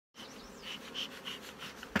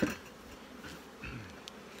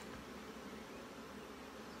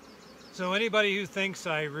So anybody who thinks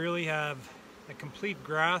I really have a complete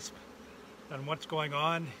grasp on what's going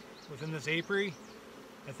on within this apiary,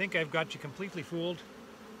 I think I've got you completely fooled.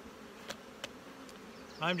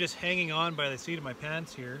 I'm just hanging on by the seat of my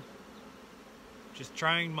pants here, just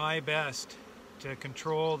trying my best to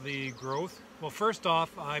control the growth. Well, first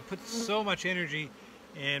off, I put so much energy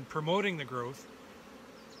in promoting the growth,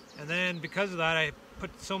 and then because of that I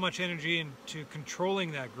put so much energy into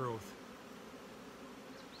controlling that growth.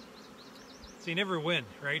 So you never win,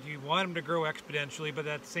 right? You want them to grow exponentially, but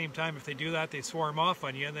at the same time, if they do that, they swarm off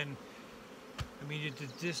on you, and then, I mean, you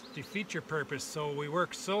just defeat your purpose. So we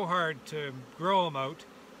work so hard to grow them out,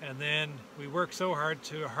 and then we work so hard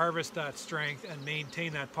to harvest that strength and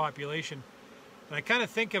maintain that population. And I kind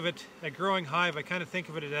of think of it, a growing hive, I kind of think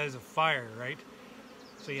of it as a fire, right?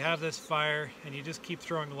 So you have this fire, and you just keep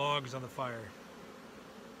throwing logs on the fire.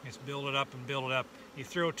 You just build it up and build it up. You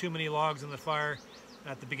throw too many logs on the fire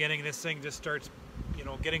at the beginning, this thing just starts, you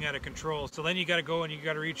know, getting out of control. So then you got to go and you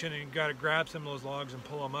got to reach in and you got to grab some of those logs and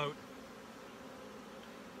pull them out.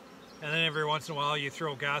 And then every once in a while you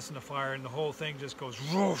throw gas in the fire and the whole thing just goes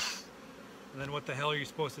whoosh. And then what the hell are you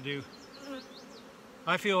supposed to do?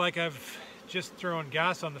 I feel like I've just thrown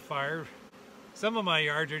gas on the fire. Some of my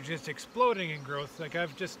yards are just exploding in growth. Like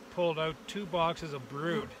I've just pulled out 2 boxes of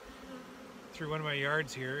brood through one of my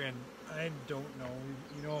yards here, and I don't know,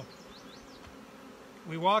 you know,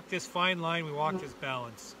 we walk this fine line, we walk this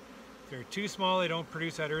balance. If they're too small, they don't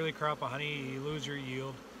produce that early crop of honey, you lose your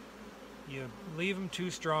yield. You leave them too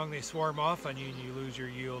strong, they swarm off on you and you lose your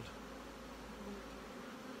yield.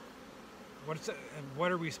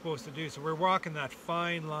 What are we supposed to do? So we're walking that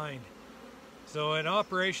fine line. So an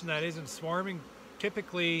operation that isn't swarming,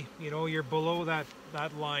 typically, you know, you're below that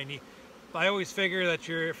line. I always figure that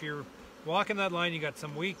if you're walking that line, you got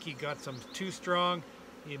some weak, you got some too strong.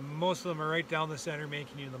 Most of them are right down the center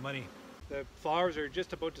making you the money. The flowers are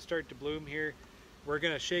just about to start to bloom here. We're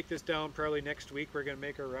going to shake this down probably next week. We're going to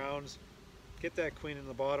make our rounds, get that queen in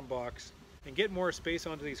the bottom box, and get more space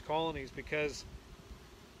onto these colonies, because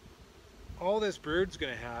all this brood's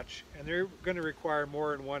going to hatch and they're going to require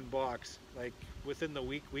more in one box, like within the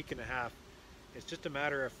week and a half. It's just a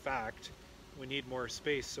matter of fact we need more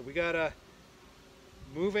space. So we got to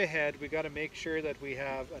move ahead. We got to make sure that we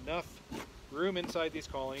have enough room inside these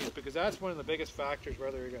colonies, because that's one of the biggest factors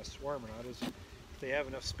whether they're going to swarm or not, is if they have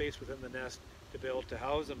enough space within the nest to be able to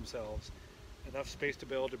house themselves, enough space to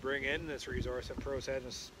be able to bring in this resource and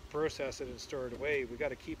process it and store it away. We got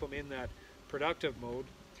to keep them in that productive mode.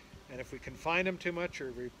 And if we confine them too much,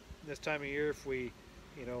 or this time of year, if we,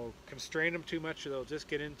 you know, constrain them too much, they'll just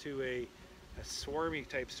get into a swarmy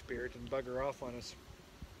type spirit and bugger off on us.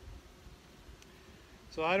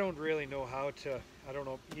 So I don't really know how to, I don't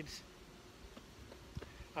know,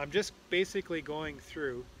 I'm just basically going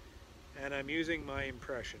through and I'm using my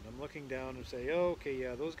impression. I'm looking down and say, oh, okay,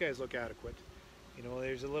 yeah, those guys look adequate. You know,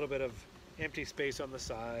 there's a little bit of empty space on the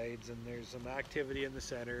sides, and there's some activity in the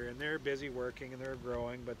center, and they're busy working and they're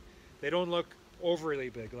growing, but they don't look overly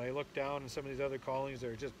big. Like I look down and some of these other colonies,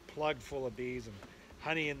 they're just plugged full of bees and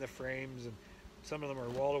honey in the frames, and some of them are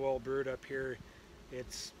wall-to-wall brood up here.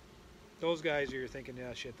 It's those guys you're thinking,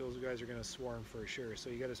 yeah, shit, those guys are going to swarm for sure. So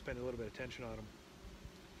you got to spend a little bit of attention on them.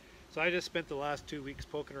 So I just spent the last 2 weeks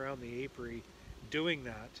poking around the apiary doing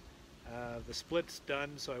that. The split's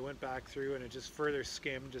done, so I went back through and it just further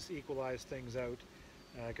skimmed, just equalized things out,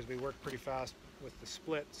 because we worked pretty fast with the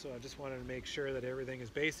split. So I just wanted to make sure that everything is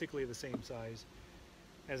basically the same size.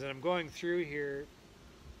 As I'm going through here,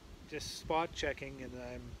 just spot checking, and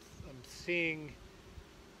I'm seeing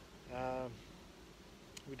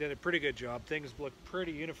we did a pretty good job. Things look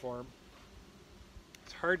pretty uniform.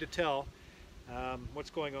 It's hard to tell what's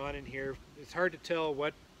going on in here. It's hard to tell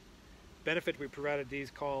what benefit we provided these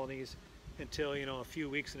colonies until, you know, a few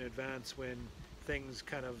weeks in advance, when things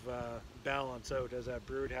kind of balance out as that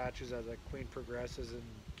brood hatches, as that queen progresses and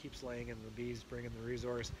keeps laying, and the bees bring in the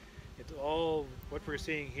resource. It's all, what we're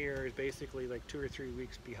seeing here is basically like 2 or 3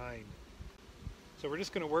 weeks behind. So we're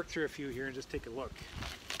just going to work through a few here and just take a look.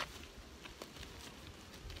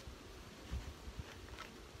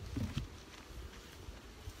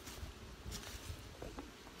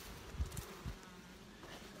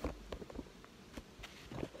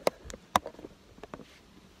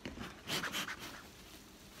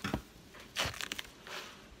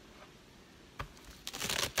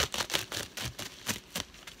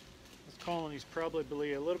 Colony's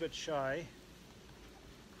probably a little bit shy.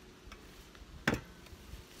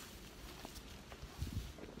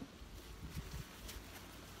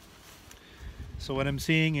 So what I'm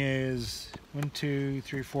seeing is 1, 2,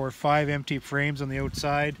 3, 4, 5 empty frames on the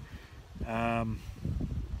outside.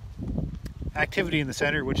 activity in the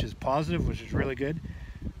center, which is positive, which is really good.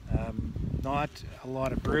 Not a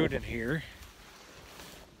lot of brood in here.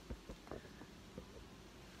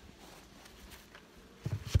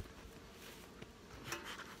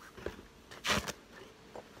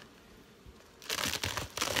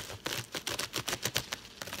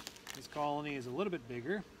 This colony is a little bit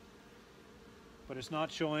bigger, but it's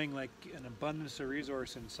not showing like an abundance of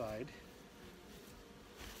resource inside.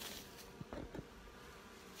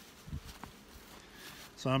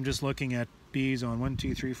 So I'm just looking at bees on 1,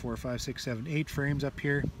 2, 3, 4, 5, 6, 7, 8 frames up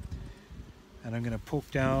here. And I'm going to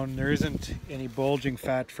poke down. There isn't any bulging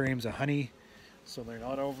fat frames of honey, so they're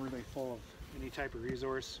not overly full of any type of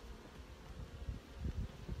resource.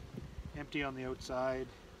 Empty on the outside.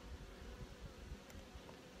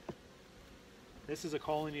 This is a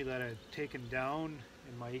colony that I've taken down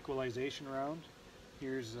in my equalization round.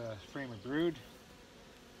 Here's a frame of brood.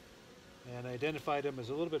 And I identified them as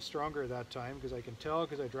a little bit stronger at that time because I can tell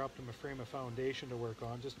because I dropped them a frame of foundation to work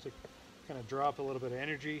on just to kind of drop a little bit of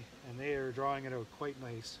energy, and they are drawing it out quite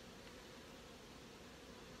nice.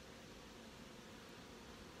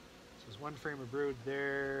 So there's one frame of brood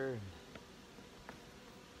there. And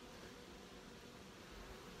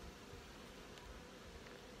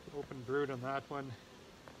open brood on that one.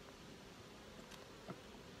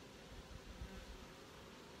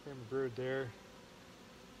 Frame of brood there.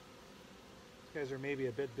 These guys are maybe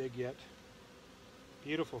a bit big yet.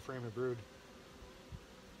 Beautiful frame of brood.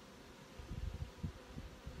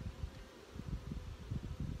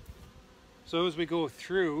 So as we go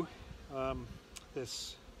through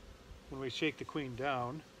this, when we shake the queen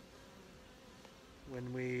down,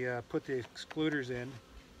 when we put the excluders in,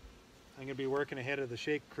 I'm going to be working ahead of the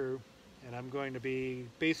shake crew, and I'm going to be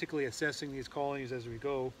basically assessing these colonies as we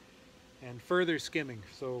go and further skimming.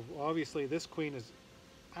 So obviously this queen is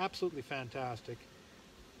absolutely fantastic.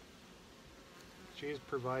 She is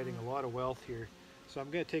providing a lot of wealth here. So I'm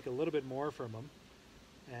going to take a little bit more from them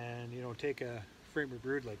and, you know, take a frame of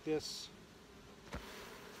brood like this.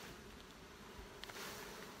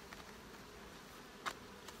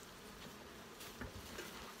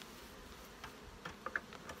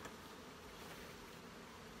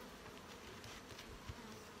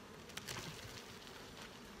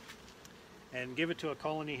 And give it to a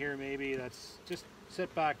colony here maybe that's just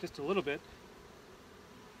set back just a little bit.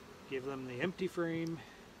 Give them the empty frame.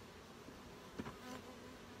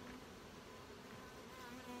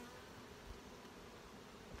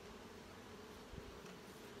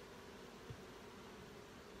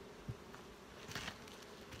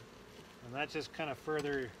 And that just kind of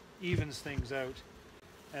further evens things out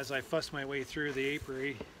as I fuss my way through the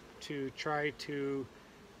apiary to try to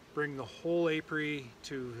bring the whole apiary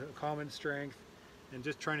to a common strength and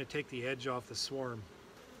just trying to take the edge off the swarm.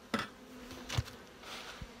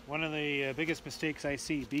 One of the biggest mistakes I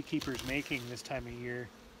see beekeepers making this time of year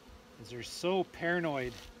is they're so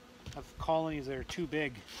paranoid of colonies that are too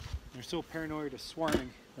big. They're so paranoid of swarming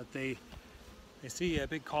that they see a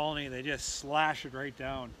big colony, they just slash it right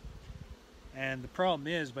down. And the problem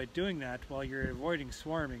is, by doing that, well, you're avoiding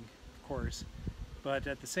swarming, of course, but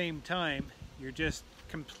at the same time, you're just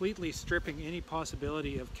completely stripping any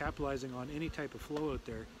possibility of capitalizing on any type of flow out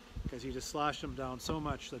there, because you just slash them down so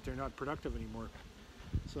much that they're not productive anymore.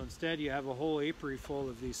 So instead you have a whole apiary full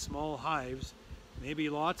of these small hives, maybe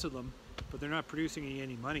lots of them, but they're not producing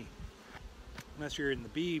any money, unless you're in the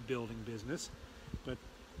bee building business. But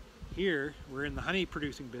here we're in the honey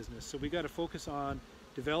producing business, so we got to focus on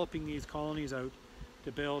developing these colonies out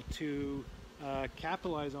to be able to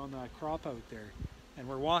capitalize on that crop out there. And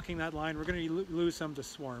we're walking that line. We're going to lose some to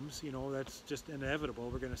swarms, you know, that's just inevitable.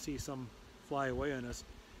 We're going to see some fly away on us,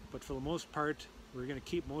 but for the most part we're going to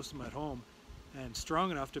keep most of them at home and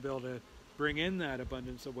strong enough to be able to bring in that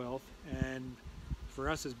abundance of wealth. And for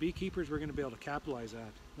us as beekeepers, we're going to be able to capitalize that.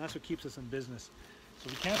 And that's what keeps us in business. So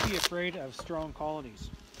we can't be afraid of strong colonies.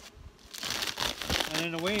 And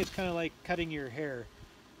in a way, it's kind of like cutting your hair.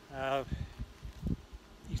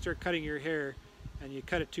 You start cutting your hair and you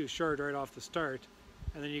cut it too short right off the start,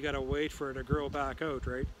 and then you got to wait for it to grow back out,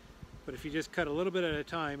 right? But if you just cut a little bit at a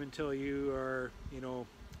time until you are, you know,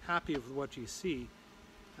 happy with what you see,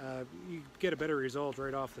 you get a better result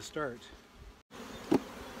right off the start.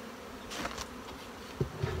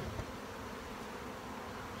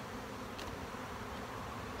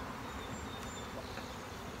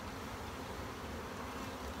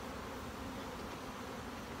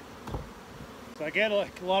 So I get a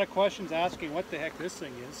lot of questions asking what the heck this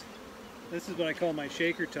thing is. This is what I call my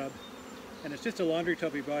shaker tub, and it's just a laundry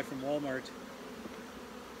tub you buy from Walmart.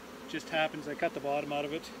 Just happens, I cut the bottom out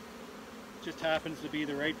of it. Just happens to be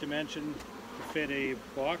the right dimension to fit a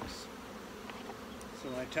box. So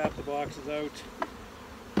when I tap the boxes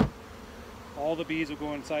out, all the bees will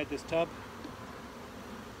go inside this tub.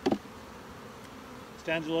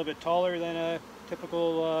 Stands a little bit taller than a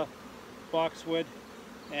typical box would,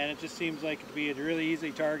 and it just seems like it'd be a really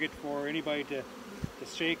easy target for anybody to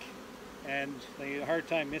shake, and they have a hard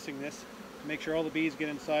time missing this. Make sure all the bees get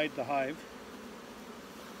inside the hive.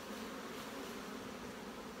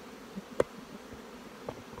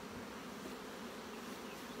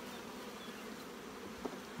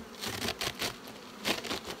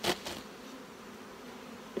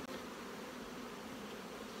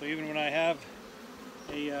 So even when I have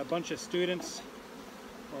a bunch of students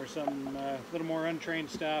or some little more untrained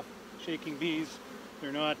staff shaking bees,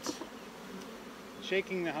 they're not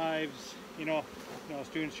shaking the hives,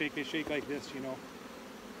 students shake, they shake like this,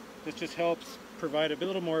 This just helps provide a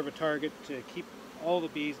little more of a target to keep all the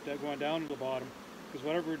bees going down to the bottom. Because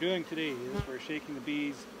whatever we're doing today is we're shaking the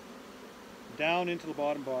bees down into the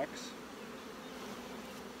bottom box.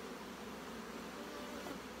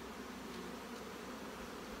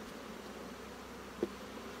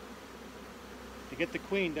 To get the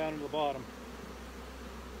queen down to the bottom.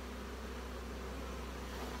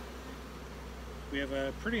 We have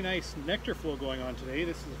a pretty nice nectar flow going on today.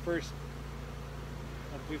 This is the first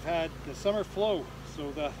we've had the summer flow,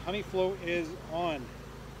 so the honey flow is on.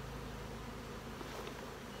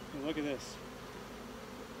 And look at this.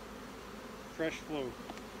 Fresh flow.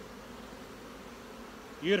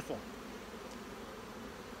 Beautiful.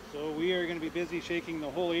 So we are going to be busy shaking the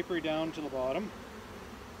whole apiary down to the bottom.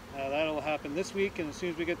 That'll happen this week, and as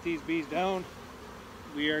soon as we get these bees down,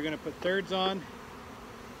 we are going to put thirds on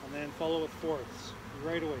and then follow with fourths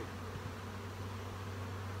right away.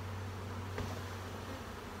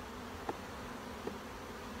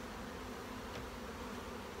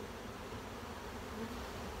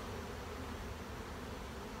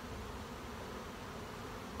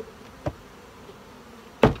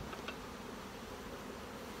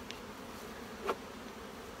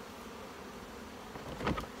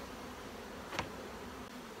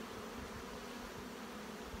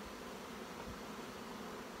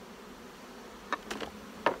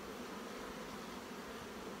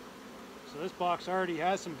 So this box already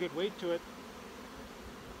has some good weight to it.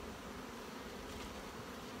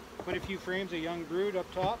 Quite a few frames of young brood up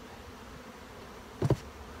top.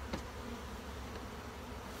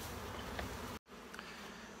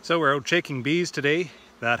 So we're out shaking bees today.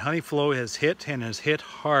 That honey flow has hit, and has hit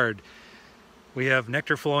hard. We have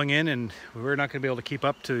nectar flowing in, and we're not going to be able to keep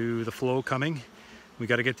up to the flow coming. We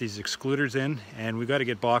got to get these excluders in, and we got to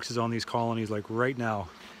get boxes on these colonies like right now.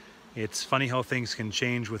 It's funny how things can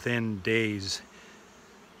change within days.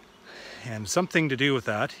 And something to do with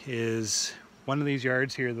that is one of these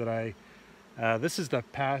yards here that this is the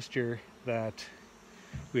pasture that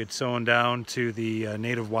we had sown down to the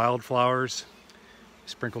native wildflowers.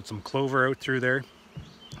 Sprinkled some clover out through there,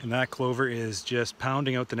 and that clover is just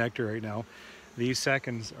pounding out the nectar right now. These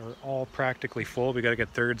seconds are all practically full. We got to get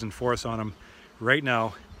thirds and fourths on them right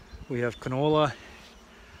now. We have canola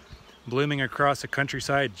blooming across the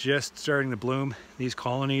countryside, just starting to bloom. These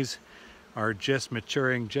colonies are just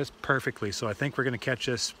maturing just perfectly, so I think we're going to catch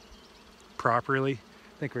this properly.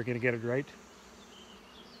 I think we're going to get it right.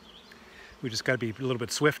 We just got to be a little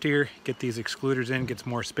bit swift here, get these excluders in, get some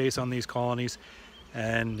more space on these colonies,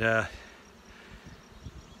 and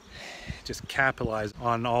just capitalize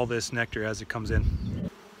on all this nectar as it comes in.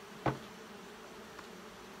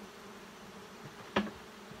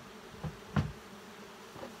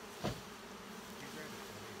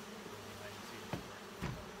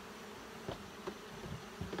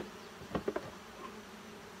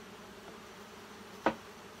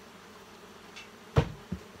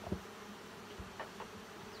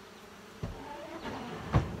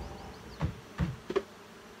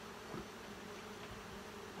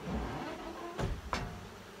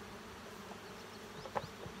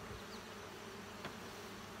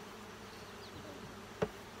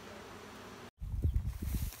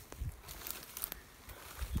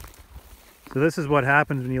 So this is what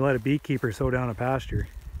happens when you let a beekeeper sow down a pasture.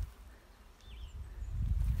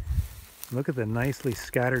 Look at the nicely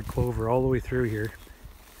scattered clover all the way through here.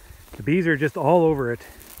 The bees are just all over it.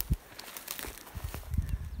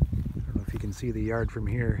 I don't know if you can see the yard from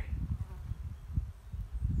here.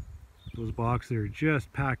 Those boxes are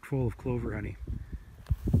just packed full of clover honey.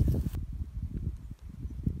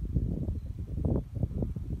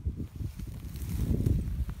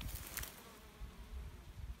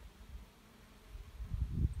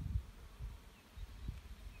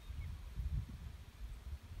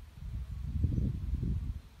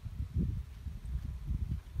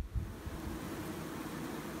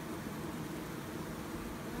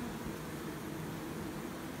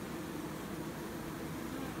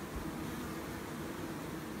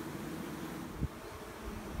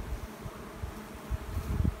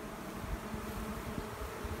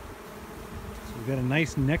 We've got a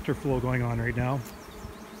nice nectar flow going on right now.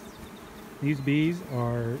 These bees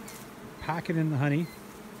are packing in the honey.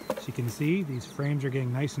 As you can see, these frames are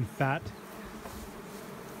getting nice and fat.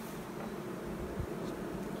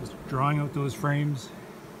 Just drawing out those frames.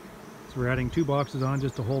 So we're adding 2 boxes on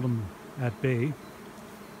just to hold them at bay.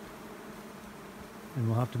 And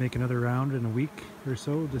we'll have to make another round in a week or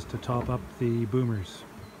so just to top up the boomers.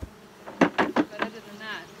 But other than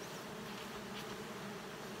that,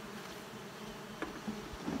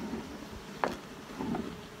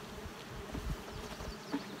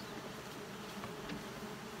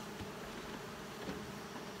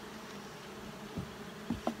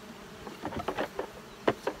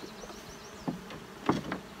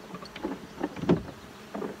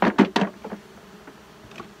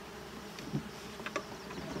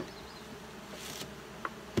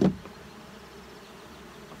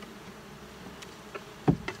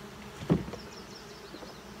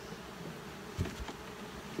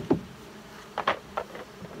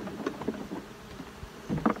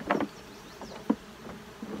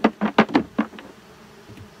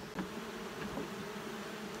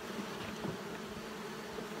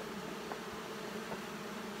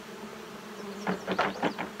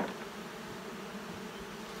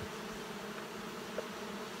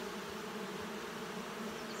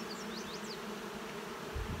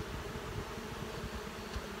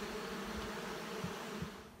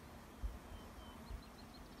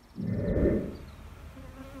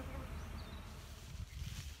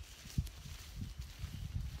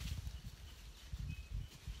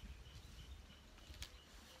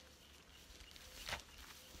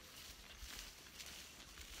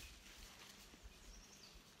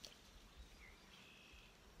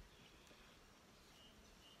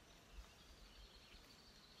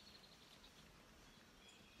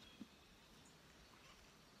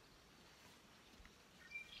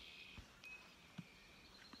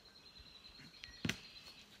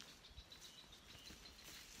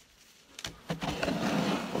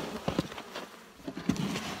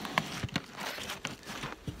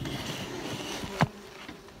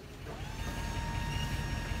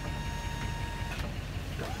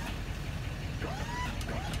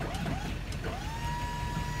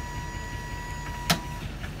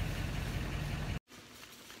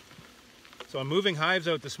 So I'm moving hives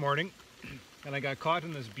out this morning, and I got caught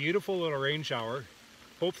in this beautiful little rain shower.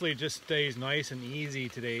 Hopefully it just stays nice and easy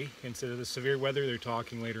today instead of the severe weather they're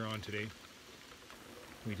talking later on today.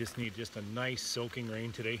 We just need just a nice soaking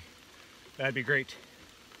rain today. That'd be great.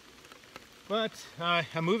 But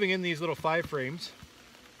I'm moving in these little 5 frames.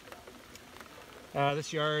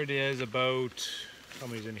 This yard is about, how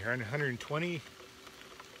many's in here? 120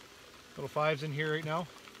 little 5s in here right now.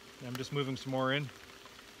 I'm just moving some more in.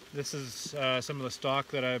 This is some of the stock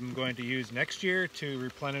that I'm going to use next year to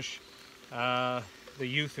replenish the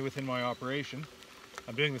youth within my operation.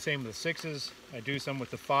 I'm doing the same with the 6s. I do some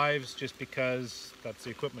with the 5s just because that's the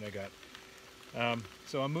equipment I got.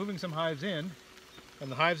 So I'm moving some hives in,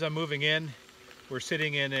 and the hives I'm moving in, we're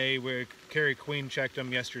sitting in where Carrie Queen checked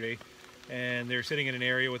them yesterday, and they're sitting in an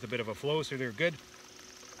area with a bit of a flow, so they're good.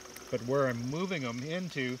 But where I'm moving them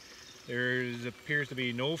into, there appears to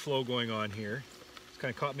be no flow going on here.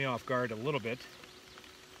 Kind of caught me off guard a little bit.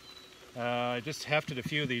 I just hefted a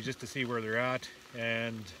few of these just to see where they're at,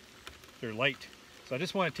 and they're light. So I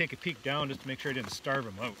just want to take a peek down just to make sure I didn't starve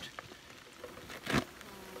them out.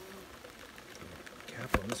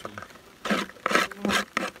 Cap on this one.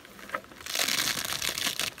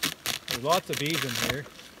 There's lots of bees in here.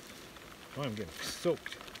 Oh, I'm getting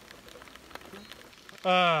soaked.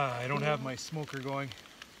 I don't have my smoker going.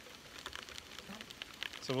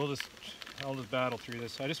 So I'll just battle through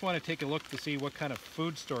this. I just want to take a look to see what kind of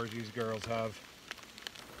food stores these girls have.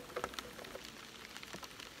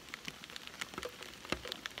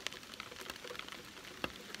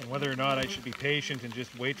 And whether or not I should be patient and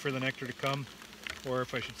just wait for the nectar to come, or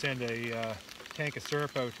if I should send a tank of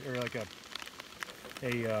syrup out, or like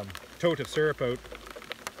a tote of syrup out.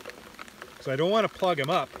 So I don't want to plug them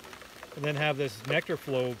up and then have this nectar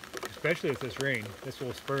flow, especially with this rain. This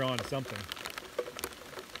will spur on something.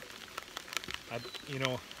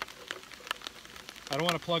 I don't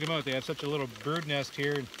want to plug them out. They have such a little bird nest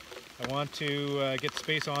here. I want to get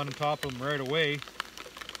space on top of them right away.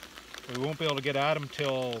 We won't be able to get at them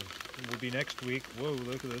till it will be next week. Whoa,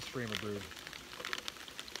 look at this frame of brood.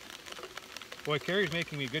 Boy, Carrie's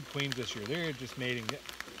making me good queens this year. They're just mating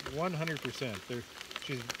 100%.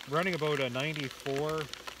 She's running about a 94,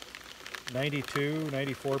 92,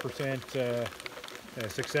 94%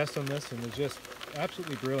 success on this, and it's just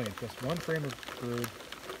absolutely brilliant. Just one frame of brood.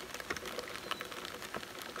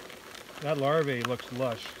 That larvae looks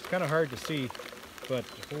lush. It's kind of hard to see. But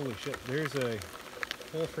holy shit, there's a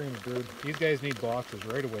whole frame of brood. These guys need boxes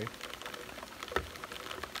right away.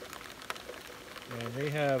 And they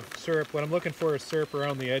have syrup. What I'm looking for is syrup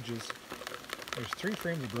around the edges. There's 3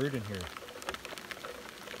 frames of brood in here.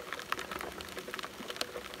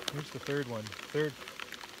 Here's the third one. Third.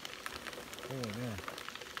 Holy man.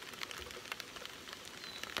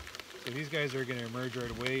 So these guys are going to emerge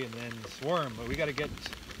right away and then swarm, but we have got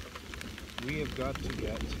to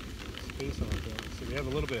get space on them. So we have a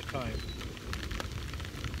little bit of time.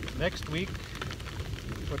 Next week,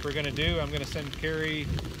 what we're going to do, I'm going to send Carrie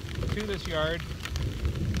to this yard,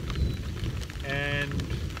 and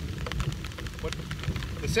what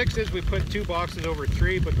the 6 is, we put 2 boxes over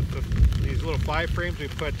 3, but these little 5 frames we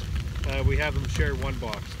have them share 1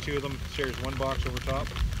 box. 2 of them shares 1 box over top.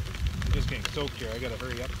 I'm just getting soaked here, I gotta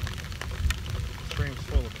hurry up. This frame's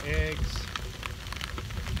full of eggs,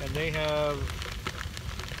 and they have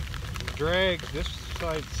drags. This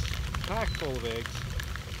side's packed full of eggs,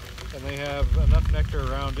 and they have enough nectar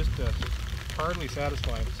around just to hardly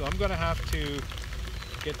satisfy them. So I'm gonna have to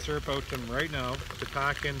get syrup out to them right now to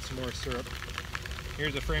pack in some more syrup.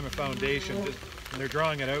 Here's a frame of foundation, and they're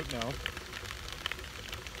drawing it out now.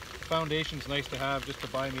 Foundation's nice to have just to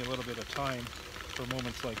buy me a little bit of time for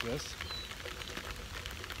moments like this.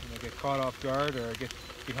 When I get caught off guard or I get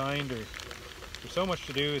behind, or there's so much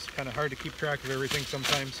to do, it's kind of hard to keep track of everything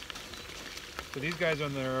sometimes. So these guys are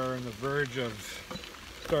on the verge of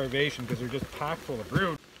starvation because they're just packed full of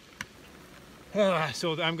brood.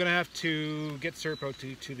 So I'm gonna have to get syrup out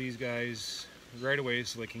to these guys right away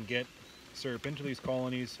so they can get syrup into these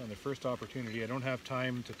colonies on their first opportunity. I don't have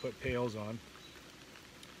time to put pails on.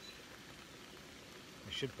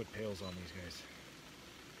 I should put pails on these guys.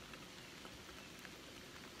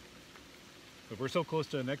 But we're so close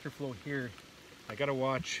to a nectar flow here, I gotta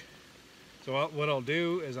watch. So what I'll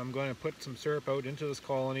do is I'm going to put some syrup out into this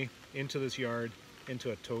colony, into this yard, into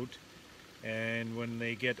a tote. And when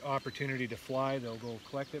they get opportunity to fly, they'll go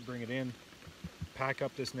collect it, bring it in, pack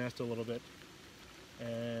up this nest a little bit,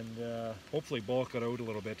 and hopefully bulk it out a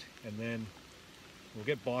little bit. And then we'll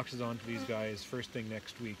get boxes onto these guys first thing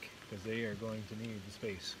next week, because they are going to need the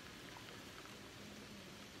space.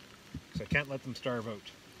 So I can't let them starve out.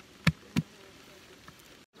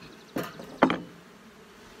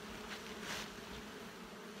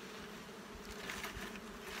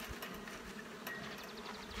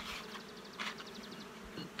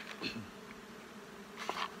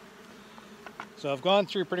 So I've gone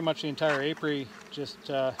through pretty much the entire apiary, just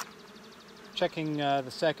checking the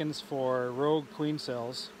seconds for rogue queen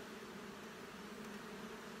cells.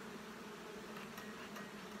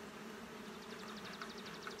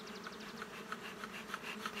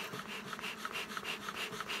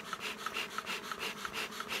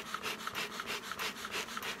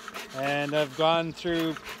 And I've gone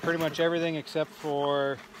through pretty much everything except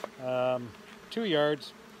for 2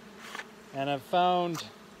 yards, and I've found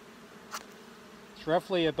it's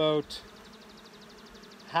roughly about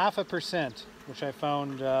 0.5%, which I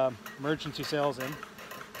found emergency cells in,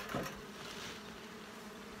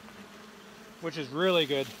 which is really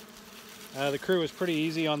good. The crew was pretty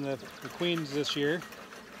easy on the queens this year,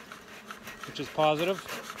 which is positive.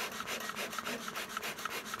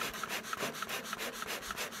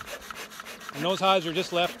 And those hives are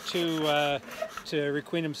just left to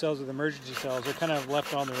requeen themselves with emergency cells. They're kind of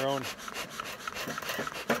left on their own.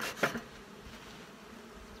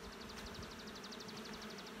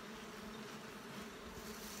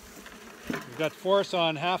 We've got force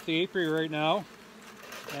on half the apiary right now,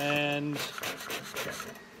 and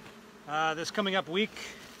this coming up week,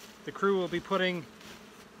 the crew will be putting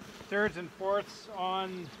 3rds and 4ths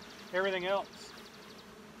on everything else.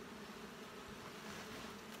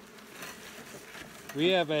 We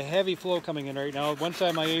have a heavy flow coming in right now. One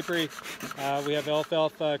side of my apiary, we have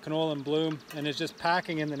alfalfa, canola in bloom, and it's just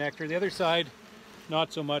packing in the nectar. The other side,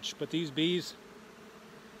 not so much, but these bees,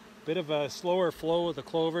 a bit of a slower flow of the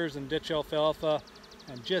clovers and ditch alfalfa,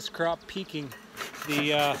 and just crop peaking.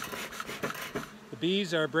 The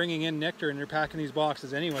bees are bringing in nectar and they're packing these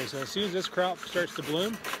boxes anyway. So as soon as this crop starts to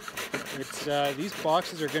bloom, these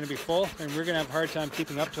boxes are going to be full, and we're going to have a hard time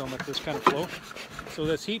keeping up to them with this kind of flow. So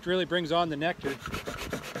this heat really brings on the nectar.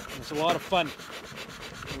 It's a lot of fun.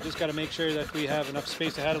 We just got to make sure that we have enough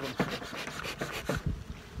space ahead of them.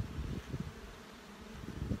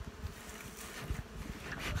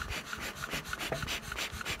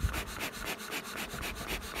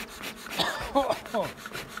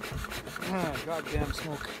 Goddamn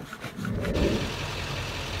smoke.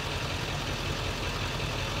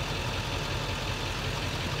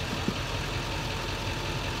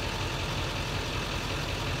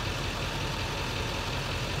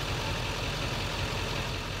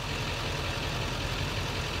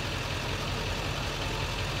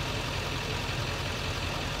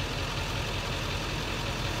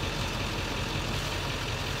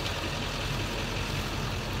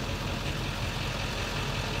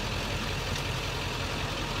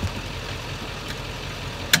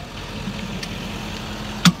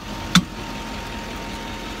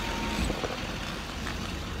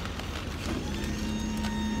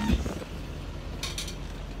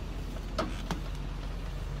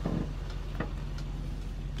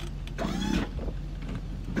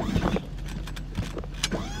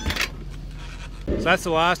 So that's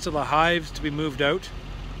the last of the hives to be moved out.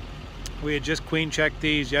 We had just queen checked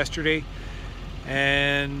these yesterday,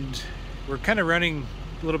 and we're kind of running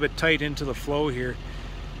a little bit tight into the flow here.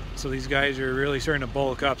 So these guys are really starting to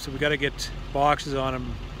bulk up, so we got to get boxes on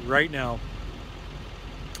them right now.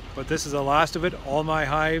 But this is the last of it. All my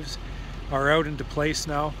hives are out into place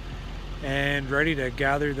now and ready to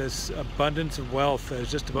gather this abundance of wealth that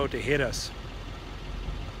is just about to hit us.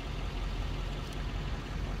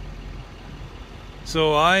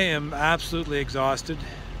 So I am absolutely exhausted.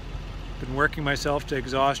 Been working myself to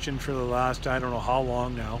exhaustion for the last, I don't know how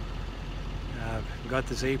long now. I've got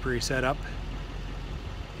this apiary set up.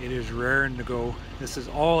 It is raring to go. This is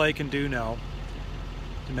all I can do now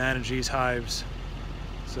to manage these hives.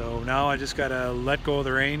 So now I just gotta let go of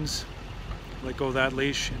the reins, let go of that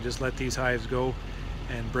leash, and just let these hives go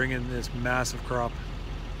and bring in this massive crop.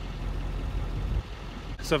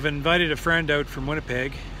 So I've invited a friend out from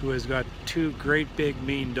Winnipeg who has got 2 great big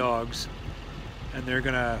mean dogs, and they're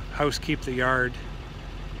gonna housekeep the yard,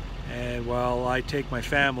 and while I take my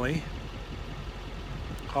family,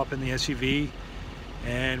 hop in the SUV,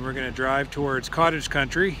 and we're gonna drive towards cottage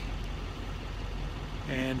country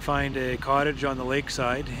and find a cottage on the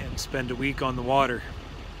lakeside and spend a week on the water.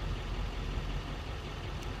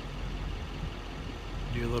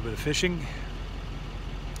 Do a little bit of fishing.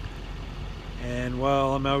 And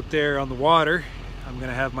while I'm out there on the water, I'm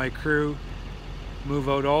gonna have my crew move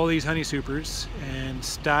out all these honey supers and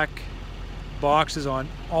stack boxes on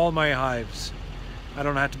all my hives. I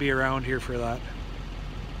don't have to be around here for that.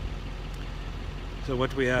 So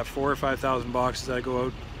what do we have? 4,000 or 5,000 boxes that go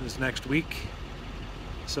out this next week.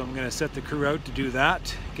 So I'm gonna set the crew out to do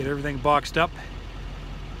that, get everything boxed up.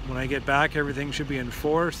 When I get back, everything should be in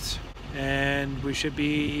 4ths, and we should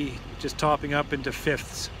be just topping up into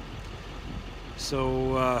 5ths.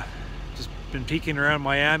 So just been peeking around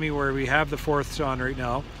Miami where we have the 4ths on right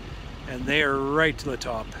now, and they are right to the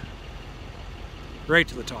top. Right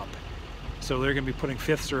to the top. So they're gonna be putting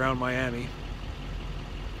 5ths around Miami.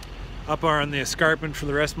 Up on the escarpment for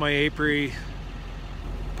the rest of my apiary,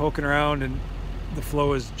 poking around, and the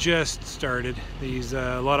flow has just started. These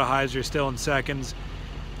a lot of hives are still in 2nds.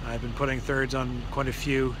 I've been putting 3rds on quite a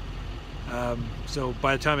few. So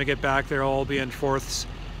by the time I get back, they'll all be in 4ths,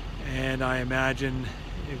 and I imagine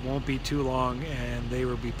it won't be too long and they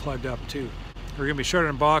will be plugged up too. We're gonna be short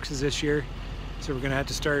on boxes this year, so we're gonna have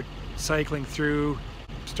to start cycling through,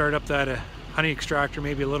 start up that honey extractor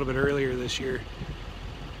maybe a little bit earlier this year.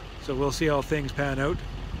 So we'll see how things pan out.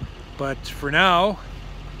 But for now,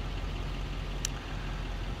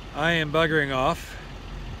 I am buggering off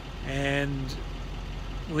and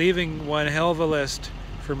leaving one hell of a list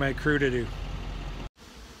for my crew to do.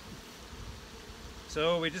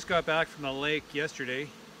 So we just got back from the lake yesterday.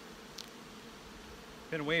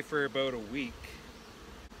 Been away for about a week.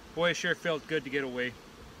 Boy, it sure felt good to get away.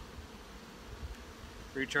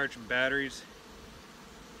 Recharge some batteries.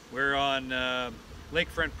 We're on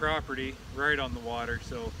lakefront property, right on the water,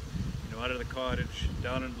 so out of the cottage,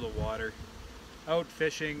 down into the water, out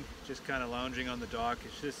fishing, just kind of lounging on the dock.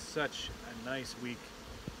 It's just such a nice week.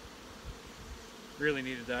 Really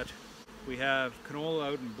needed that. We have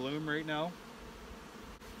canola out in bloom right now.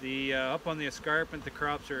 The up on the escarpment, the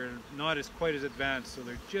crops are not quite as advanced, so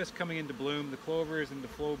they're just coming into bloom. The clover is into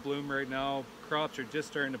full bloom right now. Crops are just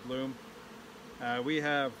starting to bloom. We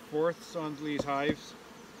have 4ths on these hives.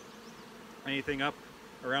 Anything up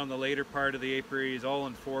around the later part of the apiary is all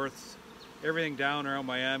in 4ths. Everything down around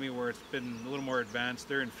Miami where it's been a little more advanced,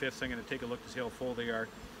 they're in 5ths. I'm going to take a look to see how full they are.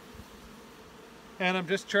 And I'm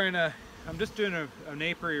just doing an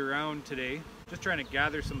apiary round today, just trying to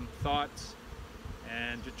gather some thoughts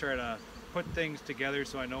and just try to put things together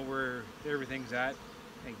so I know where everything's at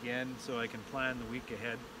again, so I can plan the week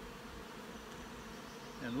ahead.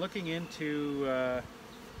 And looking into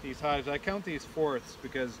these hives, I count these 4ths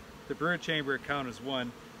because the brood chamber count as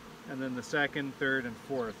 1, and then the 2nd, 3rd, and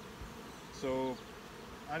 4th. So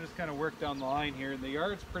I just kind of work down the line here, and the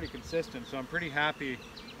yard's pretty consistent, so I'm pretty happy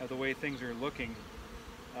at the way things are looking.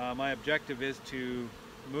 My objective is to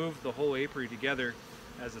move the whole apiary together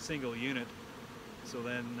as a single unit, so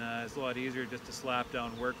then it's a lot easier just to slap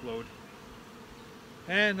down workload.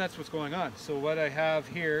 And that's what's going on. So what I have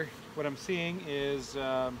here, what I'm seeing is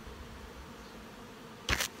this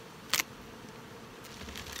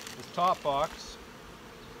top box.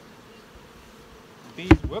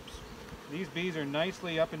 These bees are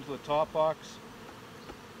nicely up into the top box.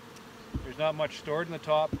 There's not much stored in the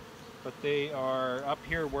top, but they are up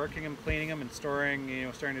here working them, cleaning them, and storing,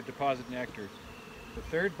 starting to deposit nectar. The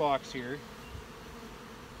 3rd box here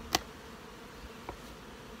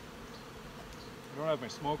I don't have my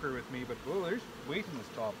smoker with me, but oh, there's weight in this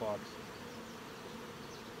top box.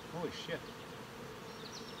 Holy shit.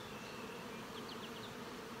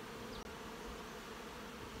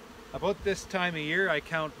 About this time of year, I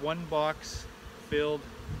count one box filled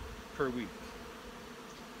per week.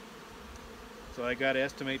 So I got to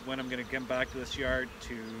estimate when I'm going to come back to this yard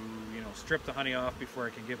to, strip the honey off before I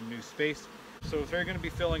can give them new space. So if they're going to be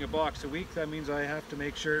filling a box a week, that means I have to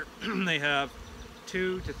make sure they have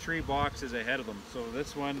 2 to 3 boxes ahead of them. So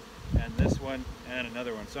this one and this one and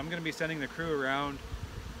another one. So I'm going to be sending the crew around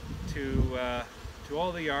to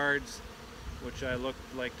all the yards, which I look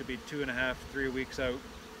like to be 2.5, 3 weeks out, and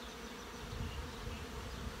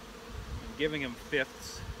giving them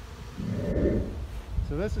fifths.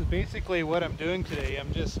 So this is basically what I'm doing today.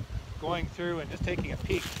 I'm just going through and just taking a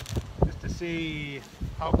peek just to see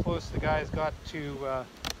how close the guys got to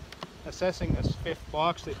assessing this 5th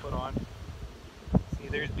box they put on. See,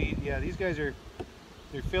 these guys they're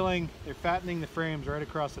fattening the frames right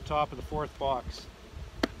across the top of the 4th box.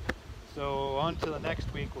 So on to the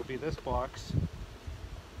next week will be this box.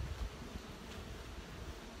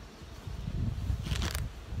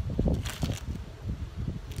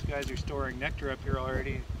 These guys are storing nectar up here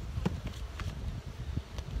already.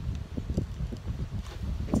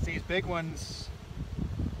 It's these big ones,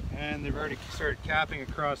 and they've already started capping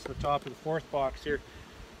across the top of the 4th box here.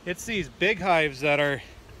 It's these big hives that are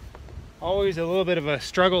always a little bit of a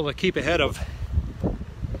struggle to keep ahead of.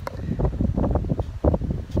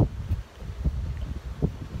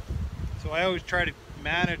 So I always try to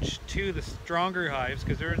manage to the stronger hives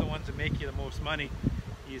because they're the ones that make you the most money.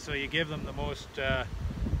 So you give them the most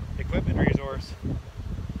equipment resource.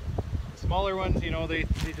 The smaller ones, they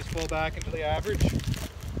just fall back into the average.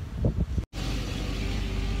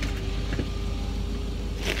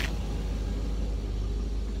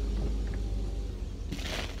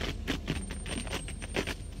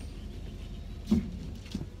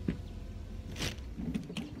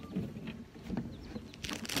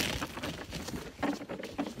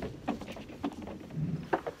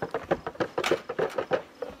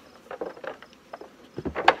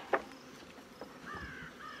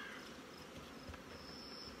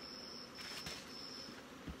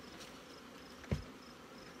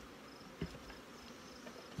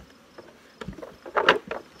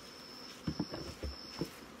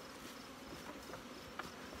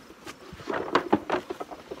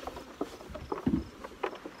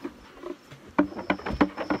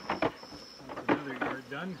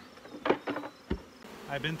 Done.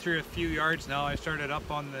 I've been through a few yards now. I started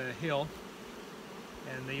up on the hill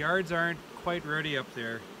and the yards aren't quite ready up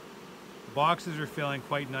there. The boxes are feeling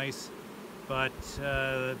quite nice, but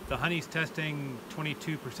the honey's testing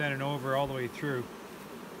 22% and over all the way through.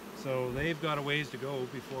 So they've got a ways to go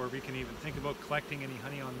before we can even think about collecting any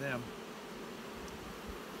honey on them.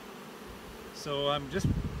 So I'm just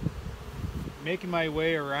making my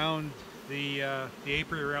way around the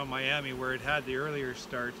apiary around Miami where it had the earlier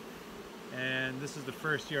start, and this is the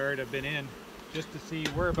first yard I've been in just to see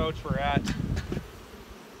whereabouts we're at,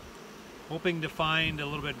 hoping to find a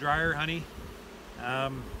little bit drier honey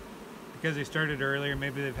because they started earlier.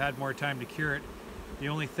 Maybe they've had more time to cure it. The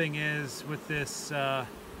only thing is with this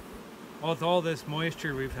with all this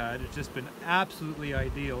moisture we've had, it's just been absolutely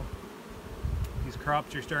ideal. These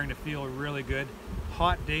crops are starting to feel really good.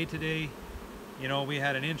 Hot day today. We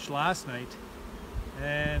had an inch last night,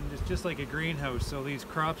 and it's just like a greenhouse, so these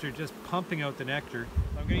crops are just pumping out the nectar.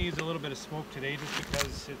 I'm going to use a little bit of smoke today just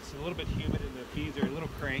because it's a little bit humid and the bees are a little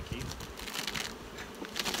cranky.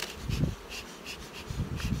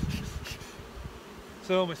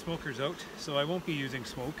 So my smoker's out, so I won't be using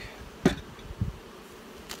smoke.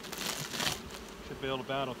 Should be able to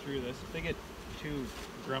battle through this. If they get too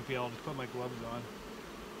grumpy, I'll just put my gloves on.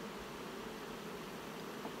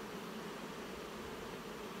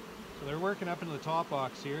 So they're working up into the top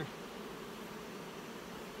box here.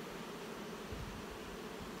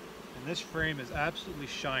 And this frame is absolutely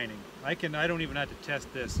shining. I don't even have to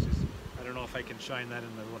test this. I don't know if I can shine that in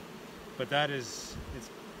the, but it's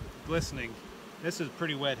glistening. This is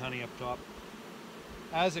pretty wet honey up top.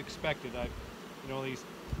 As expected, these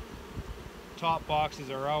top boxes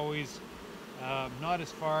are always not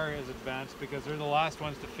as far as advanced because they're the last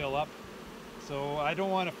ones to fill up. So I don't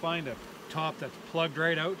want to find a top that's plugged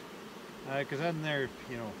right out. Because then they're,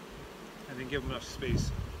 I didn't give them enough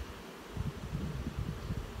space.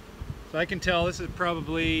 So I can tell this is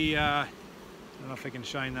probably, I don't know if I can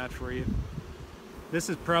shine that for you. This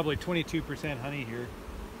is probably 22% honey here.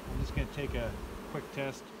 I'm just going to take a quick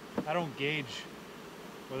test. I don't gauge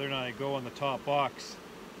whether or not I go on the top box.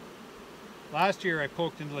 Last year I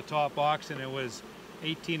poked into the top box and it was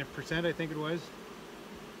 18%, I think it was.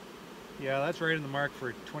 Yeah, that's right in the mark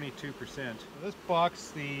for 22%. This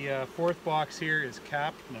box, the fourth box here, is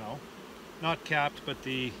capped now. Not capped, but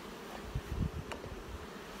you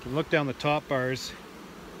can look down the top bars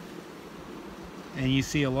and you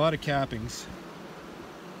see a lot of cappings.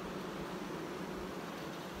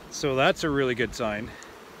 So that's a really good sign.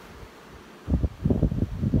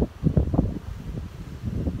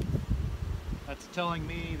 That's telling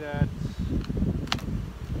me that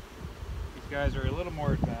these guys are a little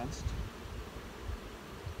more advanced.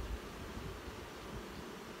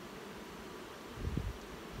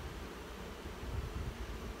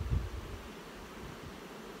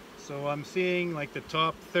 So I'm seeing like the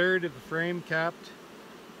top third of the frame capped,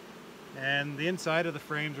 and the inside of the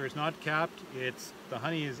frames where it's not capped, the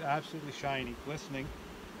honey is absolutely shiny, glistening.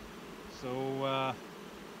 So I'm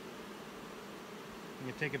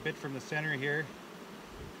going to take a bit from the center here,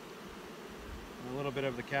 and a little bit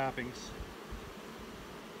of the cappings.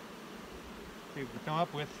 See what we come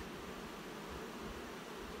up with.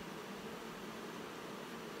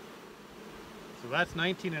 So that's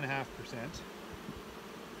 19.5%.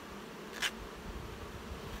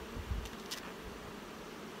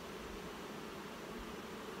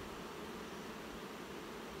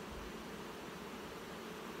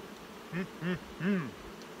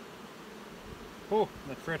 Oh,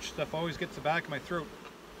 that fresh stuff always gets the back of my throat.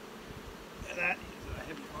 And that is a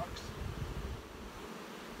heavy box.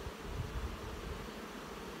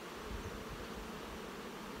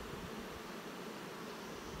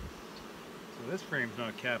 So this frame's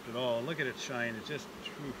not capped at all. Look at it shine. It's just,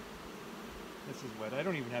 whew, this is wet. I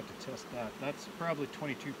don't even have to test that. That's probably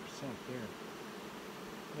 22% there.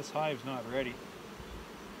 This hive's not ready.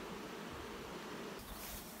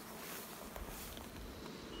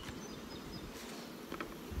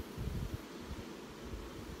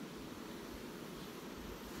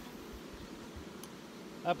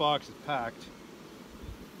 That box is packed,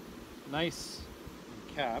 nice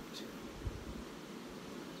and capped.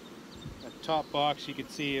 That top box, you could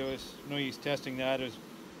see it was no use testing that. It was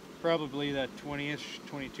probably that 20-ish,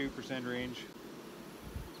 22% range.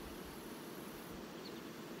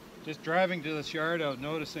 Just driving to this yard, I was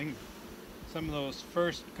noticing some of those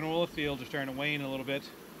first canola fields are starting to wane a little bit.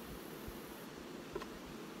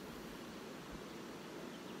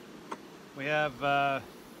 We have a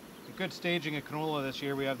good staging of canola this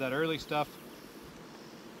year. We have that early stuff,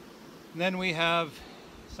 and then we have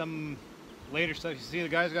some later stuff. You see the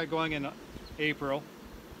guys got going in April,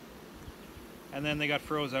 and then they got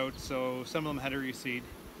froze out, so some of them had to reseed,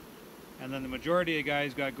 and then the majority of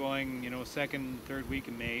guys got going, you know, second, third week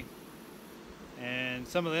in May, and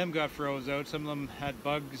some of them got froze out. Some of them had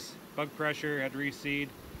bug pressure, had to reseed,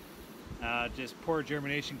 just poor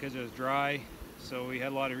germination because it was dry, so we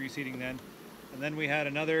had a lot of reseeding then. And then we had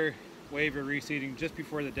another wave of reseeding just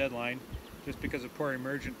before the deadline, just because of poor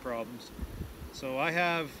emergent problems. So I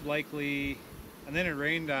have likely, and then it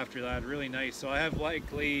rained after that, really nice. So I have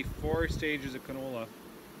likely 4 stages of canola,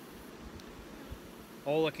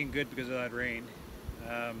 all looking good because of that rain.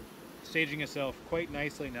 Staging itself quite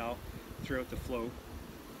nicely now throughout the flow.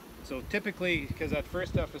 So typically, because that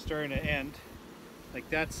first stuff is starting to end, like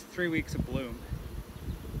that's 3 weeks of bloom.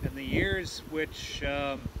 And the years which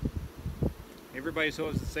everybody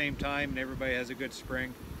sows at the same time and everybody has a good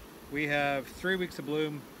spring, we have 3 weeks of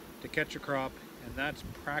bloom to catch a crop, and that's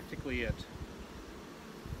practically it.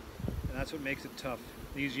 And that's what makes it tough.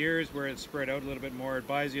 These years where it's spread out a little bit more, it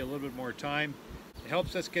buys you a little bit more time. It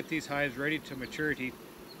helps us get these hives ready to maturity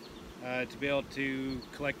to be able to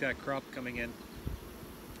collect that crop coming in.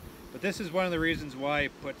 But this is one of the reasons why I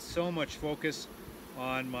put so much focus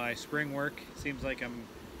on my spring work. It seems like I'm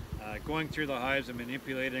going through the hives, I'm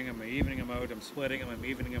manipulating them, I'm evening them out, I'm splitting them, I'm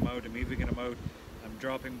evening them out, I'm evening them out, I'm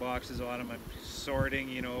dropping boxes on them, I'm sorting,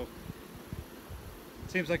 you know.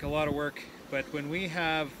 It seems like a lot of work, but when we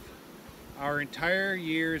have our entire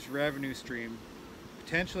year's revenue stream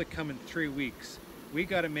potentially come in 3 weeks, we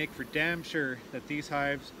got to make for damn sure that these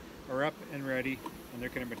hives are up and ready and they're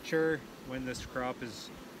going to mature when this crop is,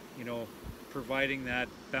 you know, providing that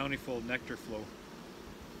bountiful nectar flow.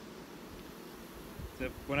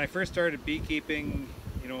 When I first started beekeeping,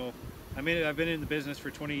 you know, I've been in the business for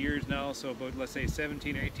 20 years now, so about, let's say,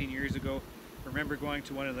 17 or 18 years ago, I remember going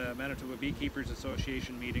to one of the Manitoba Beekeepers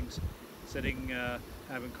Association meetings, sitting,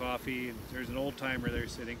 having coffee, and there's an old timer there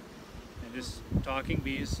sitting, and just talking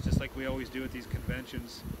bees, just like we always do at these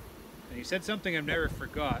conventions. And he said something I've never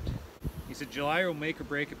forgot. He said, July will make or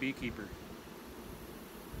break a beekeeper.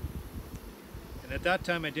 And at that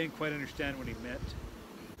time I didn't quite understand what he meant.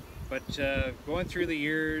 But going through the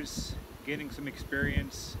years, getting some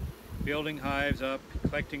experience, building hives up,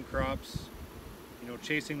 collecting crops, you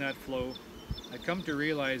chasing that flow. I come to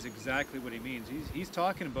realize exactly what he means. He's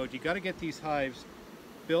talking about you got to get these hives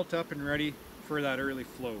built up and ready for that early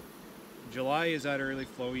flow. July is that early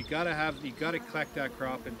flow. You got to collect that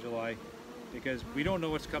crop in July, because we don't know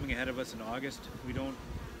what's coming ahead of us in August.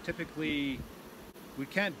 We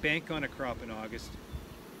can't bank on a crop in August.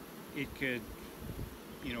 It could,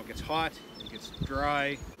 it gets hot, it gets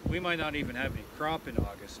dry. We might not even have any crop in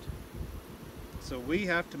August. So we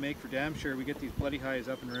have to make for damn sure we get these bloody hives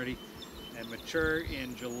up and ready and mature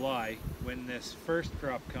in July when this first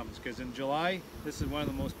crop comes, because in July this is one of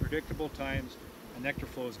the most predictable times a nectar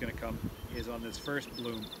flow is going to come, is on this first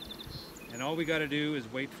bloom. And all we got to do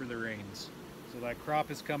is wait for the rains. So that crop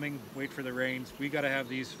is coming, wait for the rains. We got to have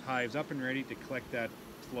these hives up and ready to collect that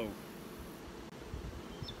flow.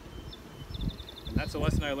 And that's a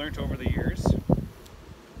lesson I learned over the years.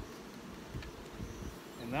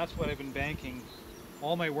 And that's what I've been banking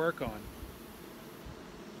all my work on.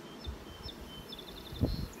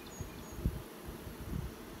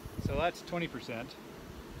 So that's 20%.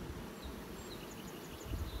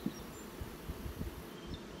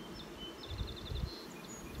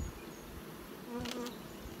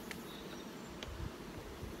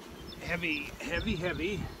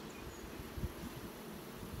 Heavy.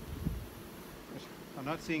 I'm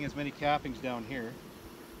not seeing as many cappings down here.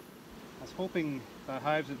 I was hoping the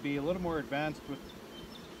hives would be a little more advanced with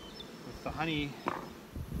the honey.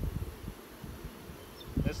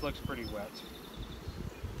 This looks pretty wet.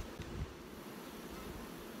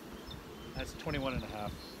 That's 21.5.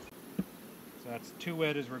 So that's too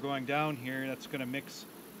wet as we're going down here. That's going to mix,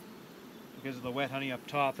 because of the wet honey up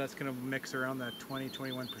top, that's going to mix around that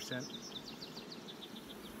 20-21%.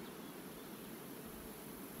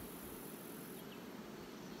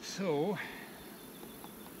 So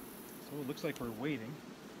it looks like we're waiting.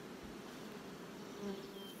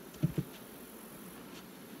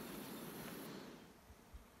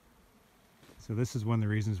 So this is one of the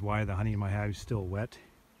reasons why the honey in my hive is still wet.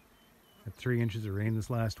 At 3 inches of rain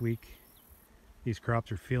this last week, these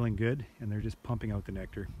crops are feeling good and they're just pumping out the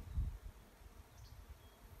nectar.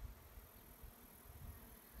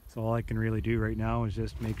 So all I can really do right now is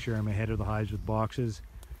just make sure I'm ahead of the hives with boxes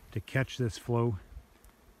to catch this flow,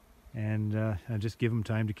 and I just give them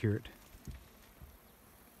time to cure it.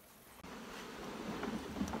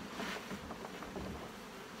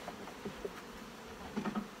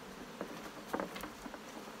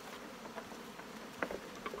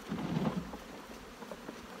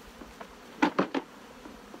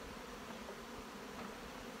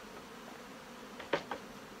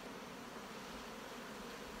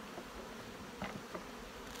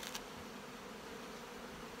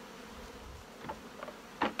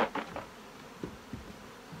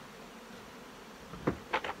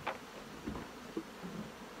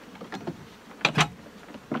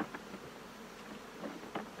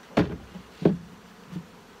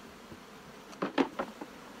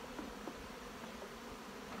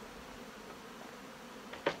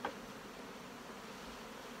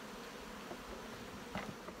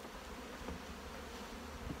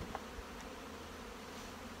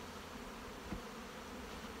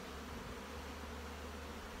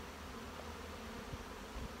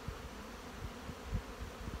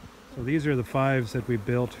 So these are the 5s that we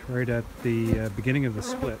built right at the beginning of the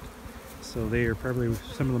split. So they are probably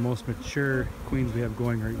some of the most mature queens we have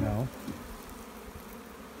going right now.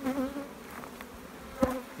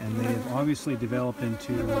 And they have obviously developed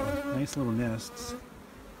into nice little nests.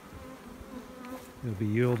 They'll be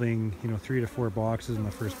yielding, 3 to 4 boxes in the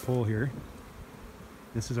first pull here.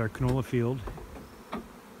 This is our canola field.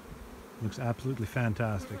 Looks absolutely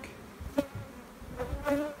fantastic.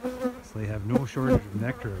 So they have no shortage of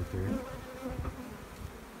nectar out there.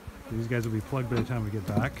 These guys will be plugged by the time we get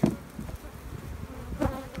back.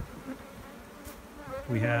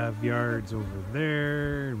 We have yards over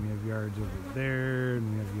there, and we have yards over there,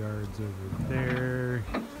 and we have yards over there,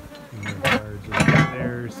 and we have yards over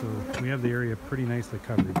there. So we have the area pretty nicely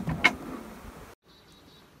covered.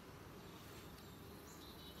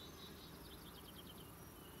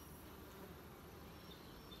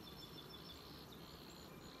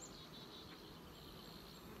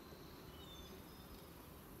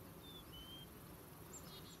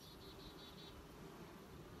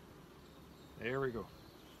 There we go.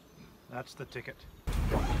 That's the ticket.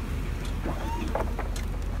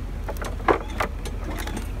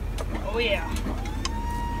 Oh yeah.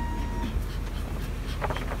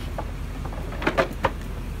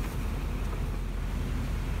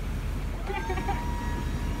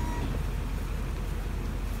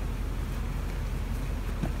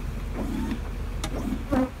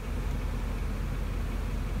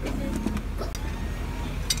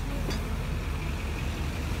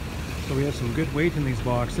 So we have some good weight in these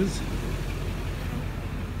boxes.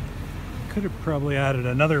 Could have probably added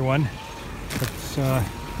another one, but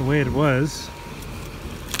the way it was,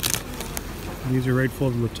 these are right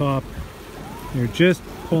full to the top. They're just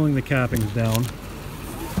pulling the cappings down. A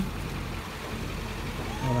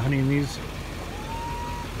lot of honey in these,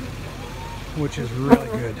 which is really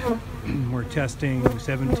good. We're testing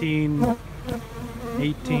 17,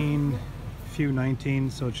 18, a few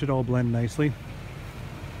 19, so it should all blend nicely.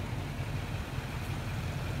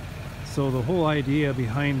 So the whole idea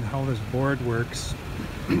behind how this board works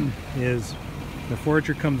is the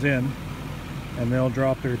forager comes in and they'll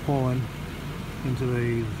drop their pollen into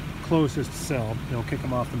the closest cell. They'll kick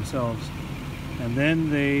them off themselves, and then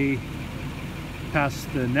they pass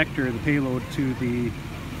the nectar, the payload, to the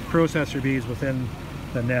processor bees within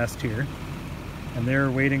the nest here, and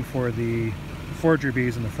they're waiting for the forager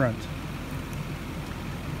bees in the front.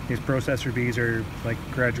 These processor bees are like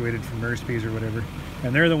graduated from nurse bees or whatever,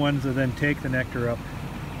 and they're the ones that then take the nectar up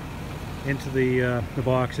into the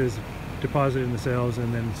boxes, deposit it in the cells,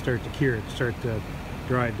 and then start to cure it, start to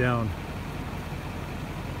dry it down.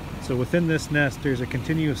 So within this nest there's a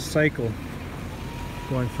continuous cycle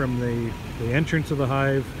going from the entrance of the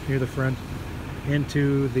hive near the front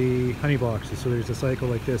into the honey boxes. So there's a cycle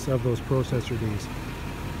like this of those processor bees.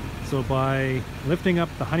 So by lifting up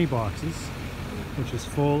the honey boxes, which is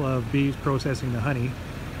full of bees processing the honey,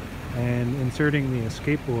 and inserting the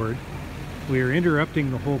escape board, we are interrupting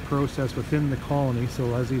the whole process within the colony.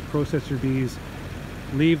 So as these processor bees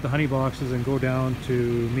leave the honey boxes and go down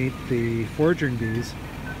to meet the foraging bees,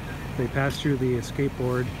 they pass through the escape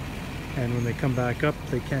board, and when they come back up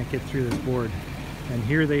they can't get through this board. And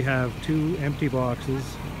here they have two empty boxes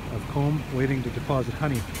of comb waiting to deposit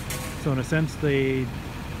honey. So in a sense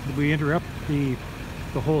we interrupt the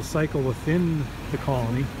whole cycle within the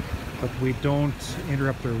colony, but we don't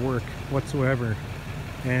interrupt their work whatsoever.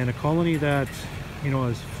 And a colony that, you know,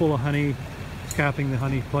 is full of honey, is capping the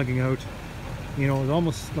honey, plugging out, you know, it's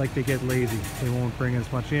almost like they get lazy. They won't bring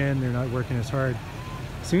as much in, they're not working as hard.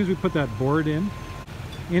 As soon as we put that board in,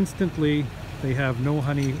 instantly they have no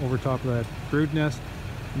honey over top of that brood nest,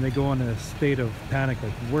 and they go in a state of panic,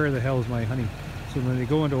 like, where the hell is my honey? So when they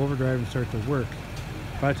go into overdrive and start to work,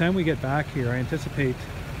 by the time we get back here, I anticipate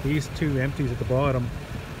these two empties at the bottom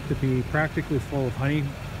to be practically full of honey,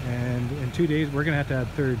 and in 2 days we're going to add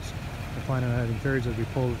thirds. I plan on adding thirds as we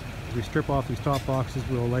pull. As we strip off these top boxes,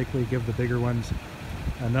 we'll likely give the bigger ones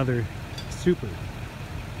another super.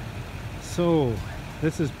 So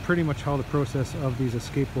this is pretty much how the process of these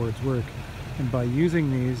escape boards work, and by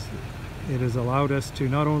using these, it has allowed us to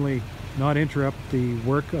not only not interrupt the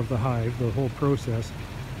work of the hive, the whole process,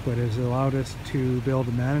 but it has allowed us to be able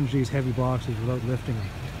to manage these heavy boxes without lifting them.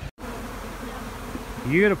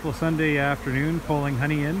 Beautiful Sunday afternoon, pulling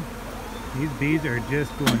honey in. These bees are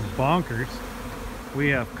just going bonkers. We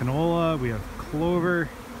have canola, we have clover,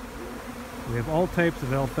 we have all types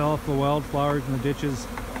of alfalfa, wildflowers in the ditches,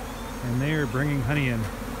 and they are bringing honey in.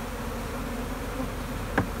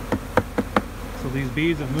 So these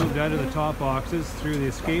bees have moved out of the top boxes through the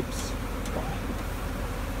escapes,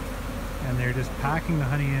 and they're just packing the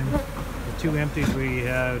honey in. The two empties we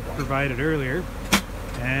had provided earlier,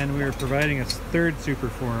 and we are providing a third super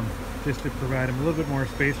for them, just to provide them a little bit more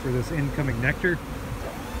space for this incoming nectar.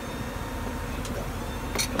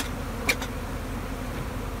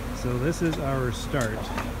 So this is our start.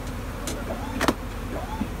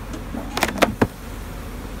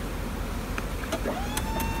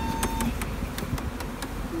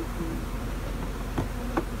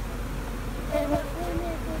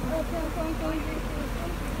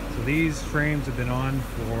 So these frames have been on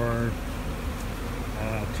for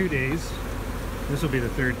 2 days. This will be the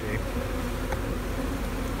third day.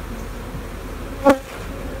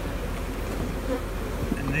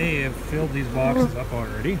 And they have filled these boxes up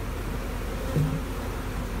already.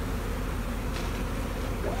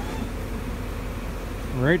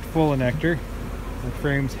 Right full of nectar. The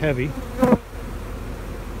frame's heavy.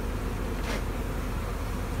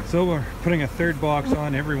 So we're putting a third box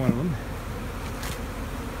on every one of them.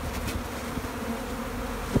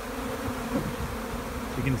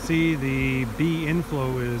 You can see the bee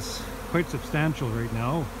inflow is quite substantial right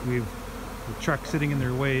now. The truck sitting in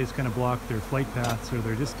their way has kind of blocked their flight path, so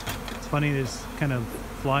they're just, it's funny, they just kind of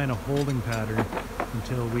fly in a holding pattern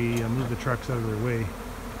until we move the trucks out of their way.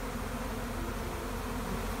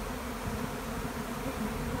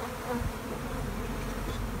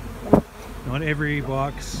 Not every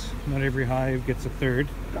box, not every hive gets a third.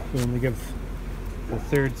 We only give the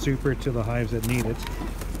third super to the hives that need it.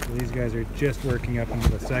 So these guys are just working up into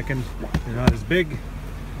the second. They're not as big.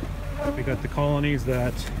 We got the colonies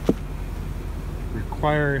that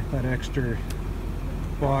require that extra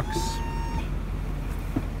box.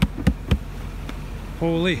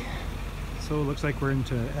 Holy! So it looks like we're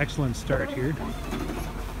into an excellent start here.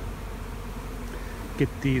 Get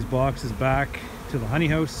these boxes back to the honey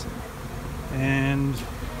house and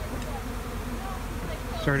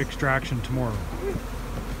start extraction tomorrow.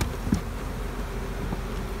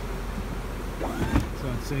 So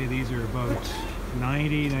I'd say these are about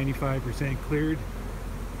 90–95% cleared.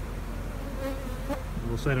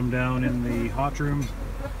 We'll set them down in the hot room,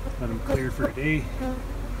 let them clear for a day.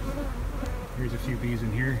 Here's a few bees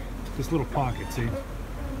in here. This little pocket, see?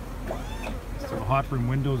 So the hot room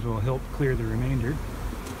windows will help clear the remainder.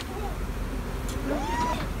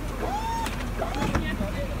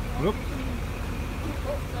 Whoop.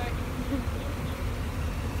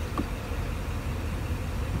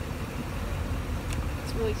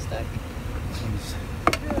 It's really stuck.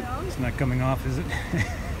 It's not coming off, is it?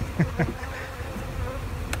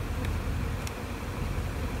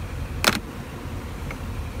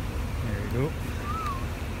 There you go.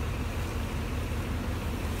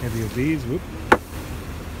 Heavy of bees, whoop.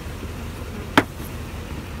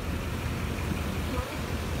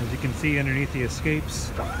 As you can see underneath the escapes,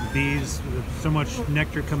 the bees, with so much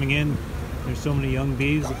nectar coming in, there's so many young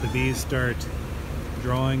bees that the bees start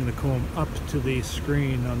drawing the comb up to the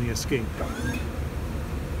screen on the escape.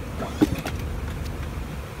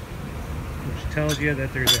 Which tells you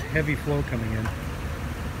that there's a heavy flow coming in.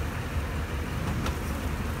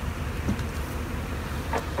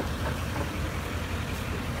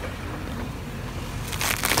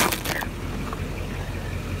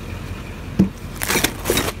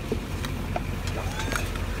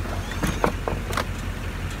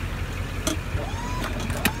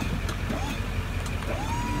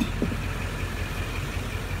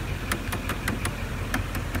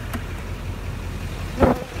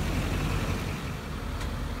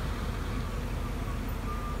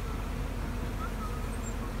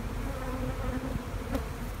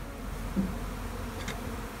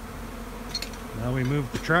 Now we move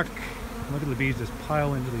the truck. Look at the bees just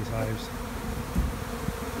pile into these hives.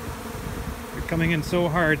 They're coming in so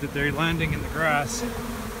hard that they're landing in the grass.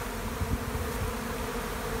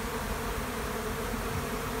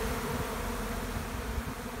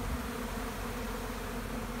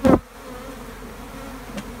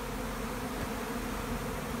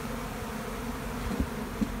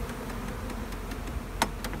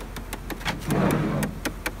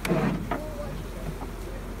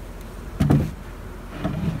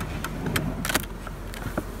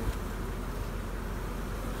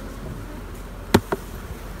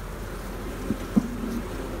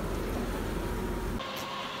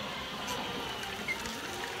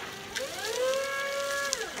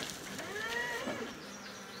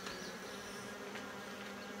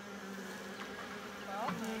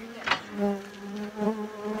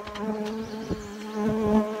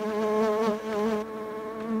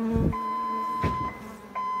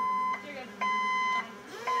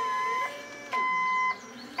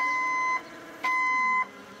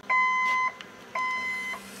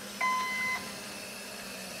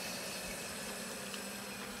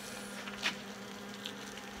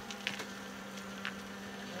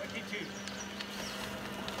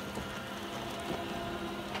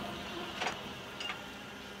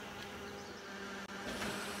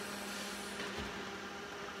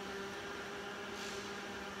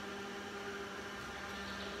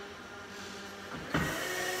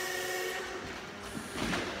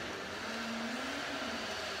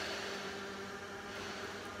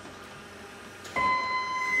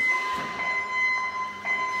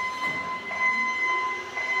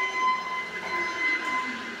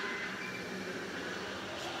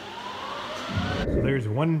 So there's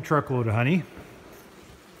one truckload of honey.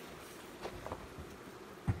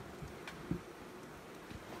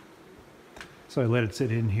 So I let it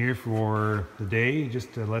sit in here for the day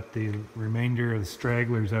just to let the remainder of the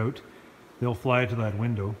stragglers out. They'll fly to that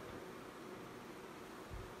window.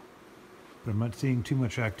 But I'm not seeing too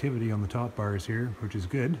much activity on the top bars here, which is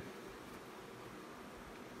good.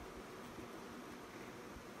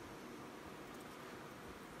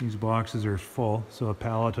 These boxes are full, so a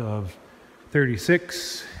pallet of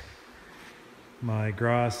 36. My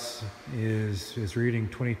gross is reading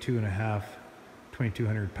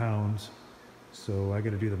 2,200 pounds. So I got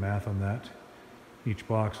to do the math on that. Each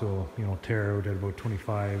box will, tear out at about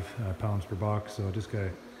 25 pounds per box. So I just got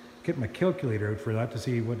to get my calculator out for that to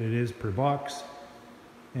see what it is per box.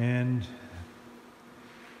 And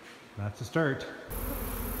that's a start.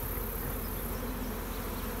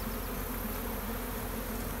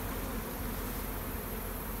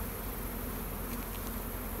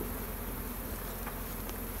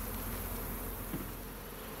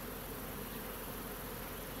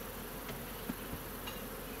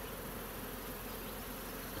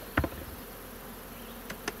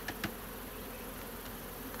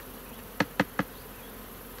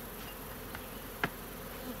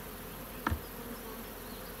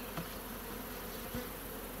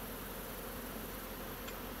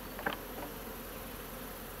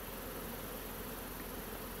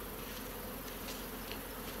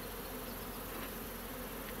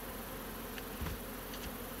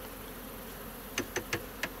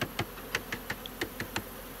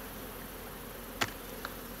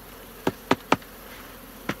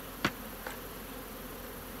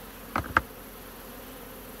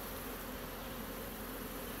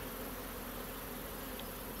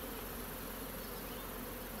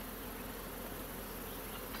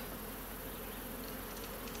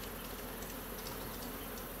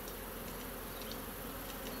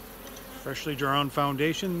 Freshly drawn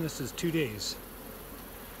foundation. This is 2 days.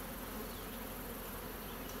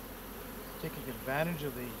 Taking advantage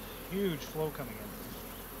of the huge flow coming in.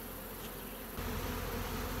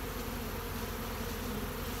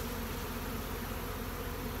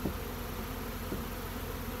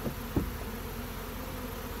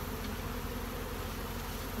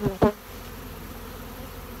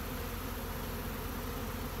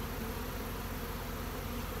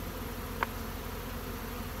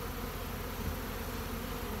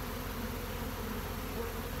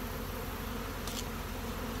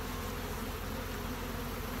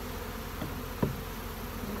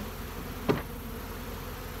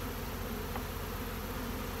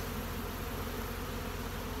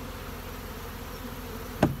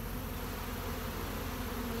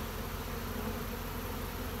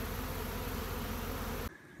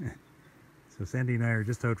 So Sandy and I are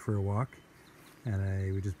just out for a walk,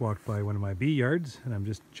 and we just walked by one of my bee yards, and I'm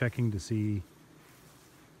just checking to see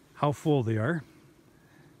how full they are.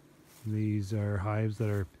 These are hives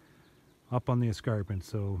that are up on the escarpment,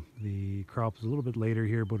 so the crop is a little bit later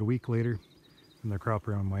here, about a week later than the crop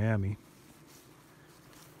around Miami.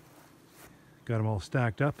 Got them all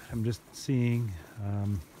stacked up. I'm just seeing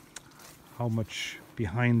how much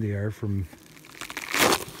behind they are from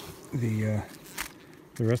the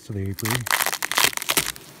rest of the apiary.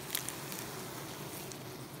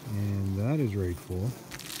 And that is right full.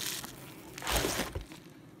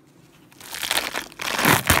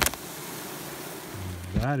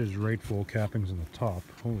 And that is right full cappings on the top.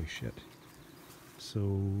 Holy shit.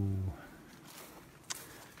 So,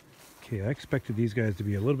 okay, I expected these guys to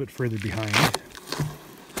be a little bit further behind.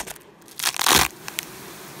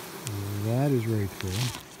 That is right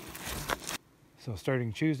full. So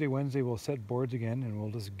starting Tuesday, Wednesday, we'll set boards again, and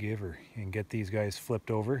we'll just give her and get these guys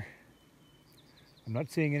flipped over. I'm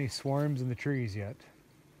not seeing any swarms in the trees yet.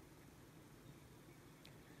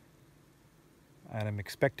 And I'm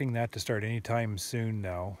expecting that to start anytime soon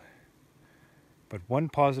now. But one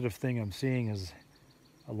positive thing I'm seeing is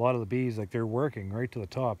a lot of the bees, like, they're working right to the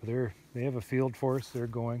top. They have a field force,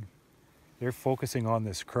 they're focusing on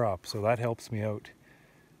this crop, so that helps me out.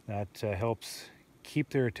 That helps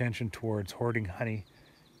keep their attention towards hoarding honey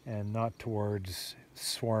and not towards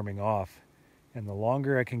swarming off. And the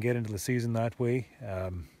longer I can get into the season that way,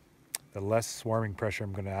 the less swarming pressure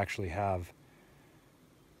I'm going to actually have.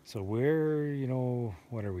 So we're, you know,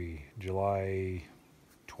 what are we, July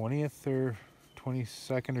 20th or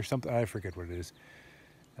 22nd or something? I forget what it is.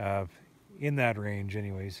 In that range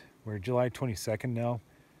anyways. We're July 22nd now.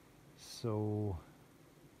 So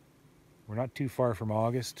we're not too far from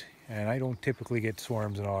August, and I don't typically get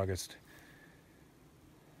swarms in August.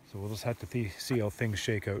 So we'll just have to see how things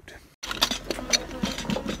shake out.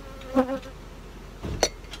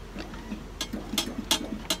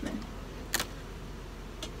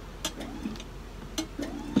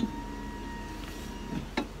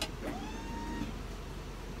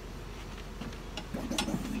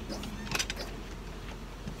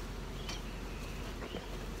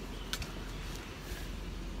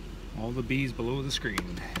 All the bees below the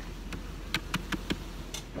screen.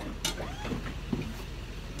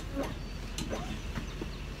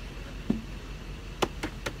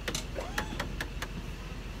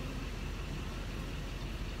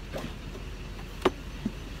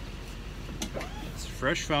 It's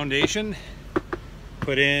fresh foundation.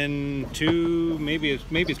 Put in maybe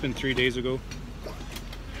it's been 3 days ago. I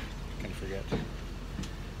kind of forget.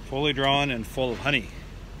 Fully drawn and full of honey.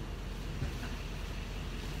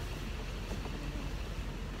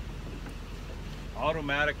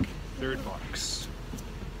 Automatic third box.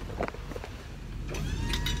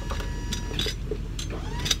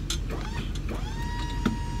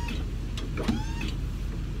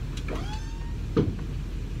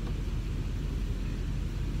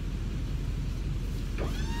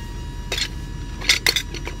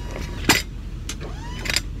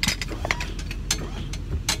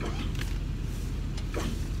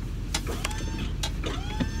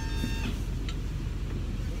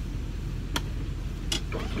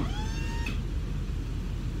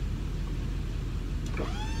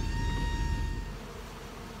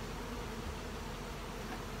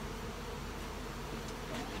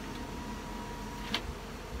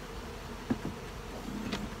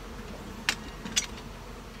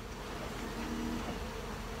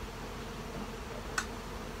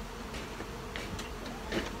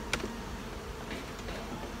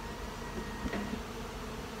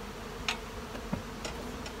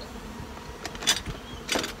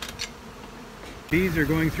 Bees are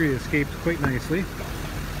going through the escapes quite nicely.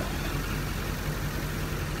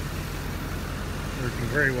 Working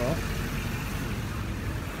very well.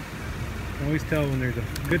 can always tell when there's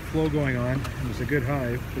a good flow going on and there's a good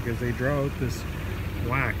hive because they draw out this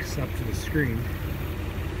wax up to the screen.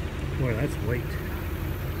 Boy, that's white.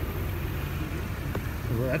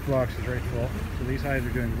 Well, that box is right full, so these hives are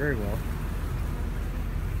doing very well.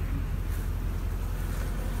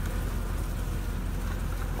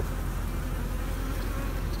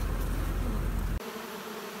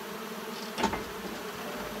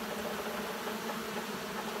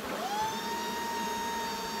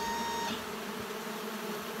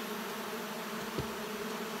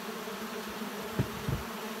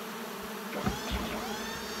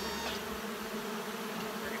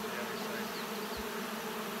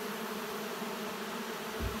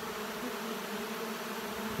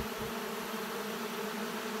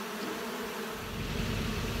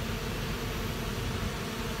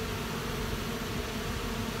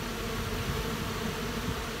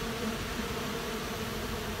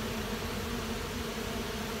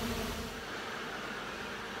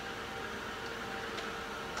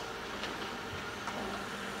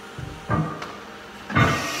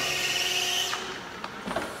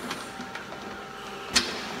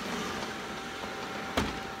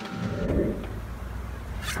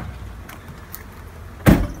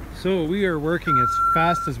 So we are working as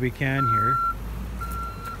fast as we can here.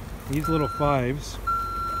 These little fives,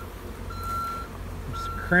 just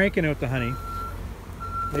cranking out the honey.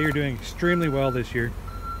 They are doing extremely well this year.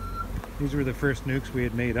 These were the first nukes we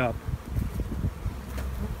had made up.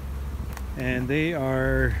 And they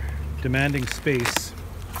are demanding space.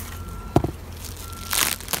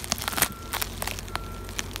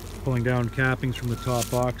 Pulling down cappings from the top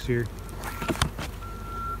box here.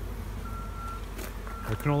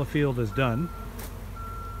 The canola field is done,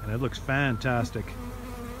 and it looks fantastic.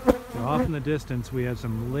 So off in the distance we have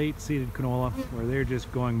some late seeded canola where they're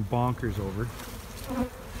just going bonkers over.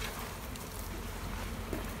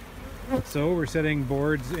 So we're setting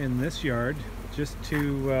boards in this yard just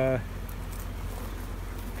to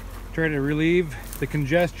try to relieve the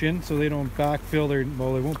congestion so they don't backfill their,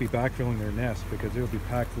 well, they won't be backfilling their nest because they'll be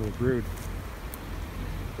packed full of brood.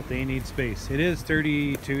 But they need space. It is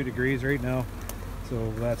 32 degrees right now.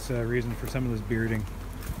 So that's a reason for some of this bearding.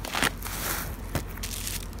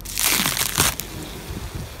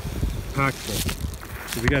 Packed full.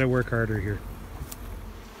 So we got to work harder here.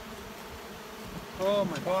 Oh,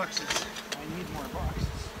 my boxes. I need more boxes.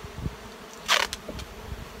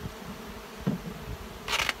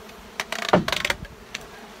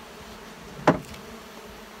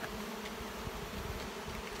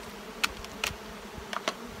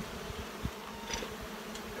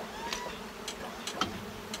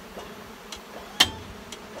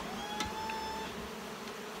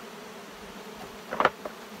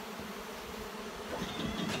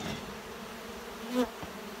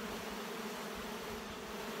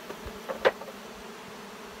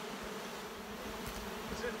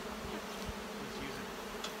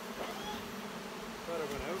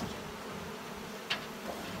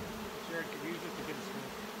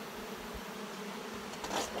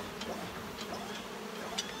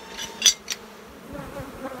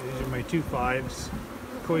 These are my two fives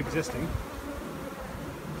coexisting.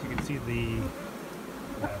 As you can see, the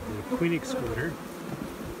queen excluder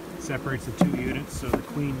separates the two units so the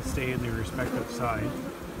queens stay in their respective side,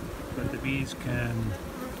 but the bees can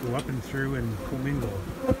go up and through and commingle.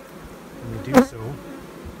 And they do so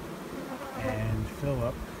and fill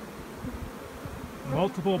up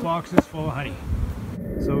multiple boxes full of honey.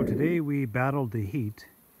 So today we battled the heat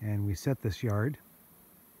and we set this yard.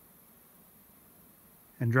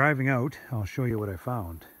 And driving out, I'll show you what I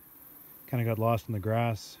found. Kind of got lost in the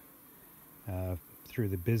grass through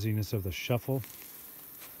the busyness of the shuffle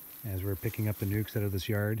as we're picking up the nukes out of this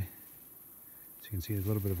yard. So you can see there's a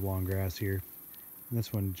little bit of long grass here. And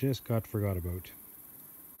this one just got forgot about.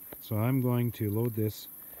 So I'm going to load this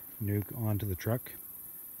nuke onto the truck.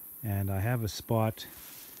 And I have a spot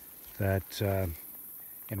that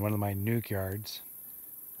in one of my nuke yards,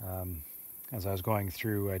 as I was going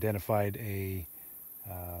through, identified a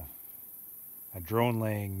drone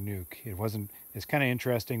laying nuke. It's kind of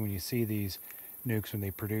interesting when you see these nukes when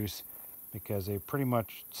they produce, because they pretty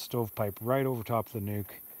much stovepipe right over top of the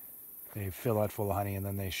nuke. They fill that full of honey and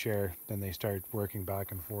then they share, then they start working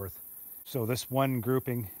back and forth. So this one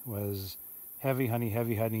grouping was heavy honey,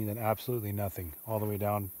 then absolutely nothing all the way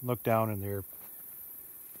down. Look down and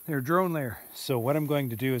they're drone layer. So what I'm going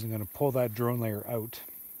to do is I'm going to pull that drone layer out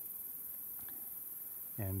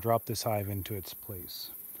and drop this hive into its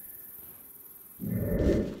place.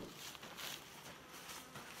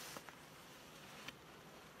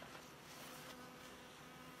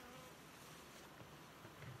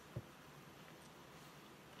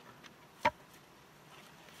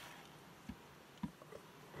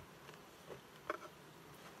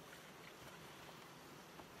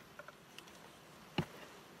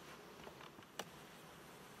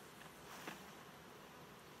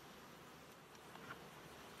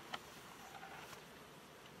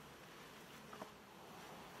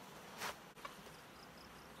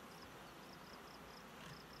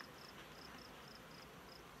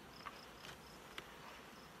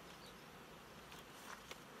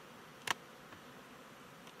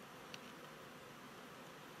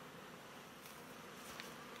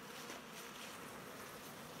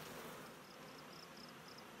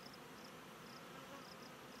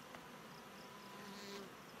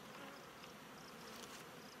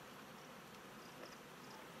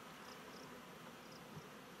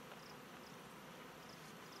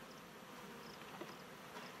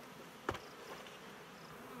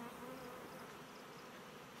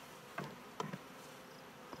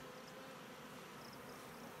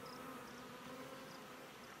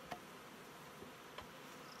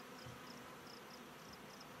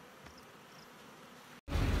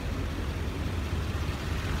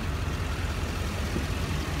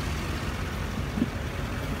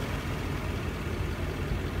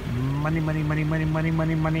 Money, money, money, money, money,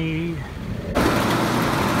 money, money.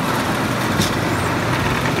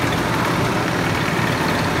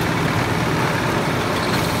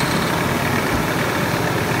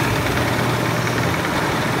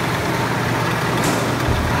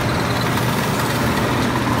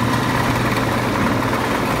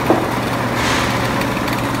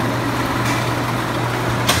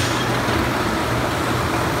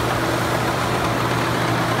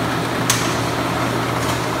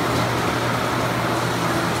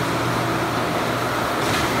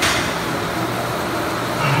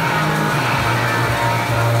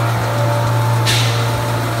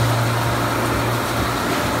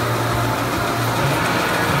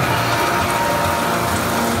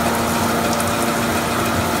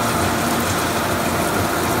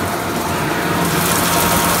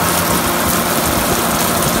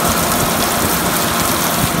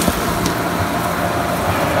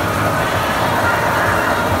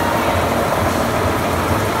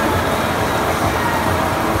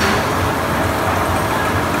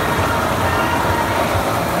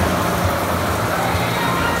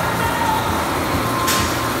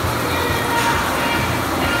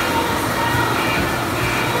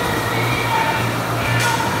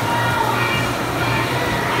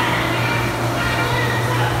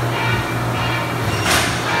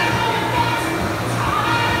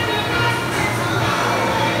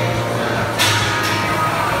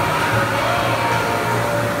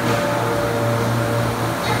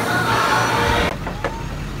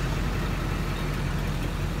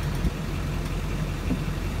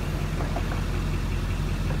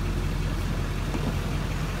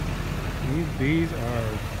 These bees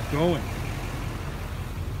are going.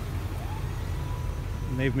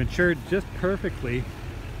 And they've matured just perfectly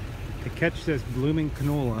to catch this blooming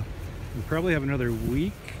canola. We probably have another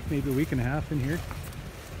week, maybe a week and a half in here.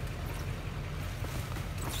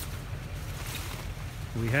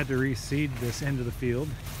 We had to reseed this end of the field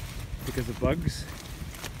because of bugs,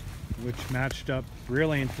 which matched up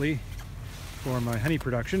brilliantly for my honey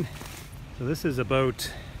production. So this is about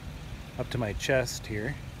up to my chest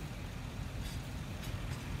here.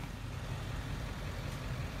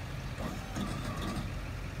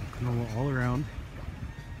 Canola all around.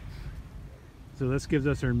 So this gives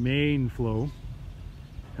us our main flow,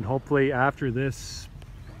 and hopefully after this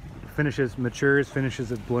matures,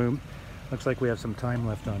 finishes its bloom. Looks like we have some time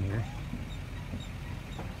left on here.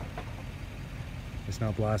 It's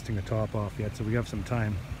not blasting the top off yet, so we have some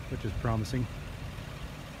time, which is promising.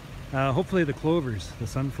 Hopefully the clovers, the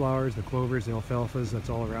sunflowers, the clovers, the alfalfas,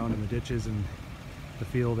 that's all around in the ditches and the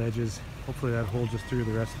field edges. Hopefully that holds us through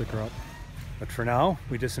the rest of the crop. But for now,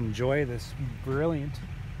 we just enjoy this brilliant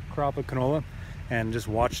crop of canola and just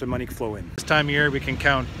watch the money flow in. This time of year we can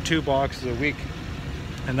count 2 boxes a week,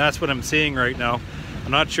 and that's what I'm seeing right now.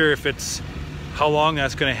 I'm not sure if it's how long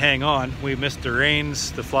that's going to hang on. We missed the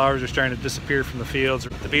rains, the flowers are starting to disappear from the fields.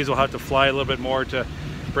 The bees will have to fly a little bit more to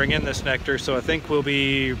bring in this nectar, so I think we'll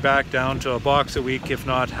be back down to a box a week, if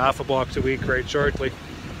not half a box a week right shortly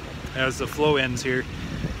as the flow ends here.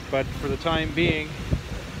 But for the time being,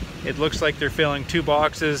 it looks like they're filling 2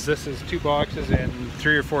 boxes. This is 2 boxes in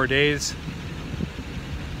 3 or 4 days.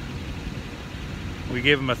 We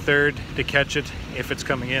gave them a third to catch it if it's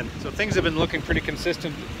coming in. So things have been looking pretty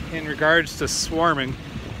consistent in regards to swarming.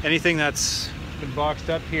 Anything that's been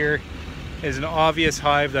boxed up here is an obvious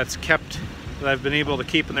hive that's kept, that I've been able to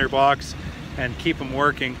keep in their box and keep them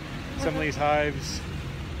working. Some of these hives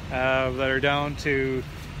that are down to,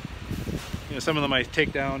 some of them I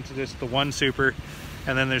take down to just the 1 super,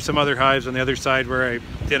 and then there's some other hives on the other side where I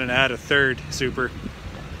didn't add a 3rd super.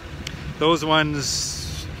 Those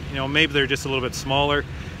ones, maybe they're just a little bit smaller.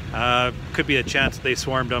 Could be a chance they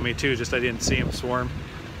swarmed on me too, just I didn't see them swarm.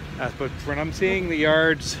 But when I'm seeing the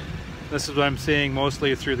yards, this is what I'm seeing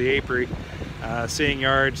mostly through the apiary. Seeing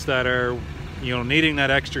yards that are, needing that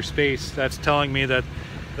extra space, that's telling me that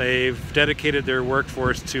they've dedicated their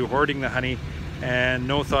workforce to hoarding the honey and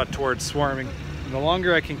no thought towards swarming. And the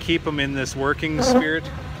longer I can keep them in this working spirit,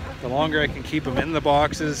 the longer I can keep them in the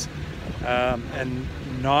boxes and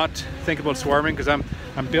not think about swarming, because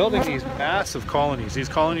I'm building these massive colonies. These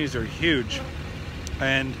colonies are huge,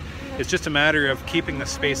 and it's just a matter of keeping the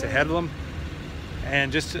space ahead of them,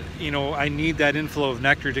 and just, I need that inflow of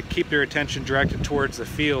nectar to keep their attention directed towards the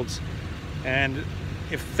fields. And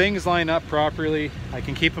if things line up properly, I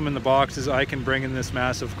can keep them in the boxes, I can bring in this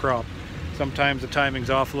massive crop. Sometimes the timing's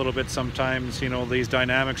off a little bit, sometimes, these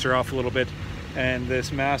dynamics are off a little bit, and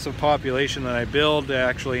this massive population that I build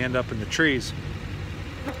actually end up in the trees.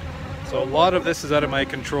 So a lot of this is out of my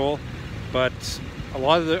control, but a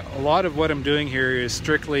lot of what I'm doing here is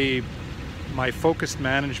strictly my focused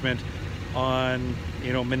management on,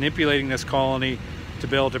 you know, manipulating this colony to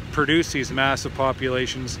be able to produce these massive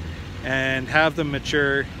populations and have them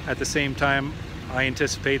mature at the same time I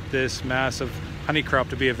anticipate this massive honey crop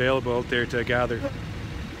to be available out there to gather.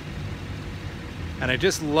 And I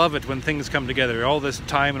just love it when things come together. All this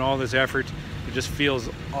time and all this effort, it just feels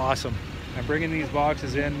awesome. I'm bringing these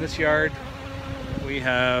boxes in. This yard, we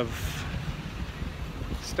have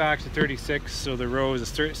stacks of 36, so the rows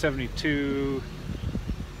is 72.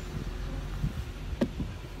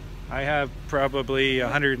 I have probably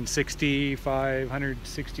 165,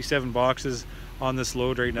 167 boxes on this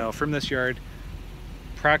load right now from this yard,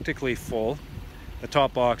 practically full. The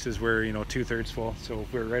top boxes were, you know, 2/3 full, so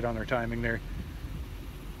we're right on our timing there.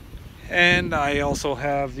 And I also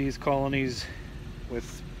have these colonies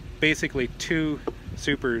with basically 2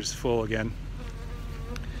 supers full again.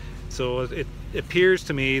 So it appears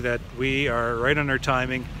to me that we are right on our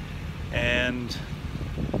timing, and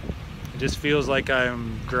it just feels like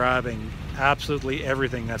I'm grabbing absolutely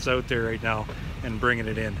everything that's out there right now and bringing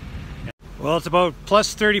it in. Well, it's about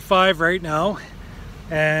plus 35 right now,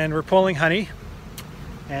 and we're pulling honey.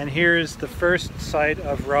 And here's the first site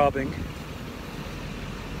of robbing.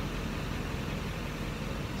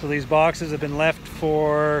 So these boxes have been left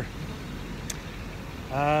for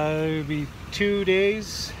maybe 2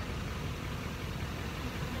 days,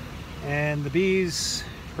 and the bees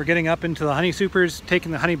were getting up into the honey supers,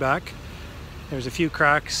 taking the honey back. There's a few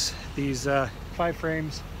cracks. These 5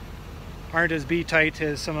 frames aren't as bee tight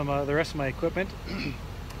as some of the rest of my equipment,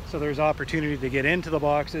 so there's opportunity to get into the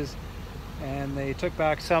boxes, and they took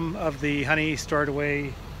back some of the honey stored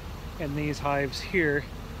away in these hives here.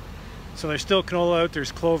 So there's still canola out,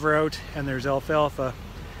 there's clover out, and there's alfalfa.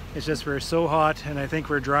 It's just we're so hot, and I think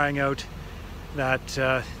we're drying out, that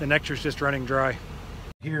the nectar's just running dry.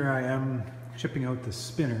 Here I am chipping out the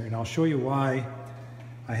spinner, and I'll show you why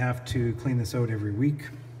I have to clean this out every week.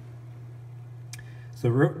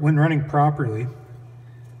 So when running properly,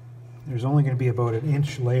 there's only going to be about an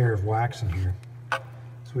inch layer of wax in here.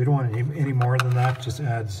 So we don't want any more than that, just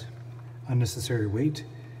adds unnecessary weight.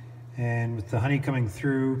 And with the honey coming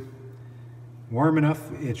through warm enough,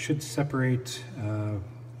 it should separate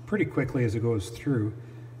pretty quickly as it goes through,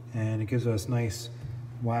 and it gives us nice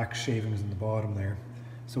wax shavings in the bottom there.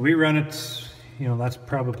 So we run it, you know, that's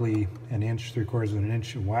probably an inch, 3/4 of an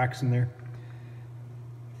inch of wax in there,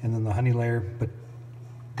 and then the honey layer. But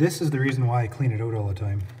this is the reason why I clean it out all the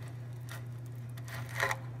time.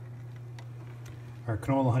 Our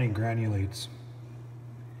canola honey granulates.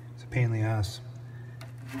 It's a pain in the ass.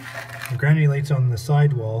 It granulates on the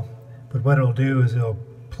sidewall, but what it'll do is it'll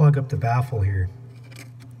plug up the baffle here,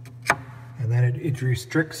 and then it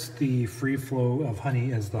restricts the free flow of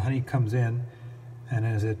honey as the honey comes in, and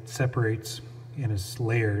as it separates in its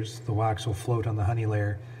layers, the wax will float on the honey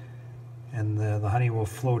layer, and the honey will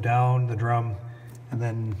flow down the drum and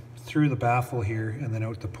then through the baffle here and then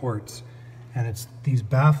out the ports. And it's these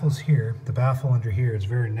baffles here, the baffle under here is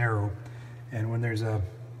very narrow, and when there's a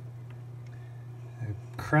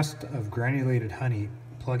crust of granulated honey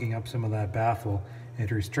plugging up some of that baffle,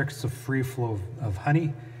 it restricts the free flow of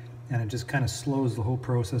honey, and it just kind of slows the whole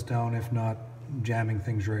process down, if not jamming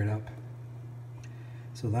things right up.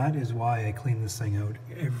 So that is why I clean this thing out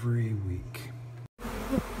every week.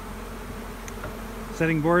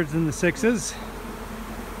 Setting boards in the 6s.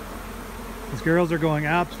 These girls are going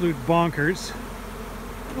absolute bonkers.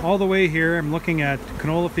 All the way here I'm looking at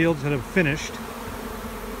canola fields that have finished,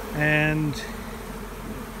 and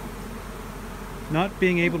not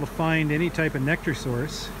being able to find any type of nectar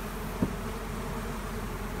source.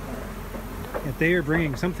 If they are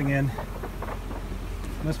bringing something in,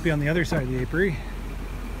 must be on the other side of the apiary.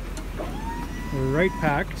 They're right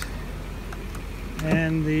packed,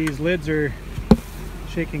 and these lids are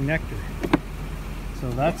shaking nectar, so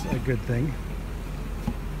that's a good thing.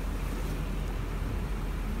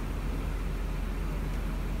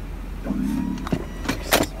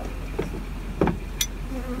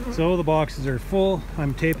 So the boxes are full.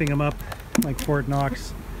 I'm taping them up like Fort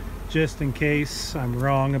Knox just in case I'm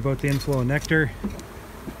wrong about the inflow of nectar.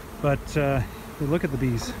 But look at the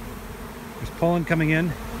bees. There's pollen coming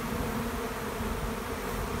in.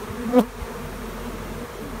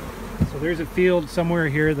 So there's a field somewhere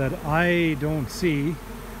here that I don't see,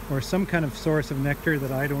 or some kind of source of nectar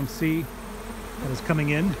that I don't see that is coming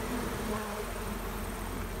in.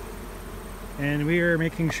 And we are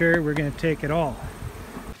making sure we're going to take it all.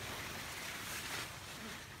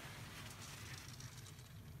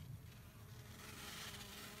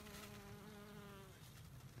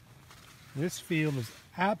 This field is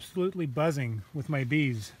absolutely buzzing with my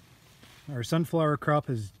bees. Our sunflower crop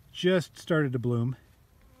has just started to bloom.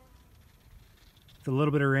 With a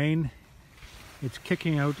little bit of rain, it's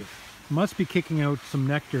kicking out, must be kicking out some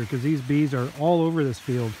nectar because these bees are all over this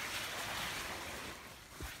field.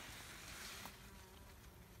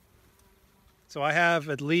 So I have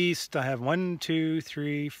at least, I have 1, 2,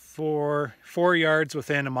 3, 4 yards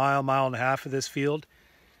within a mile, mile and a half of this field.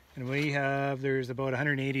 And we have, there's about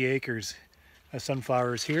 180 acres of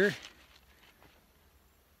sunflowers here.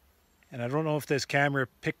 And I don't know if this camera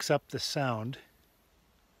picks up the sound,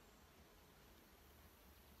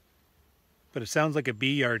 but it sounds like a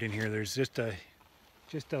bee yard in here. There's just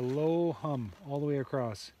a low hum all the way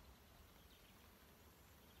across.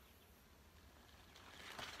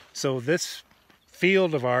 So this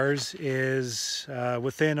field of ours is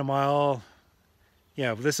within a mile,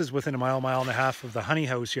 yeah, this is within a mile, mile and a half of the honey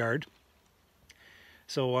house yard.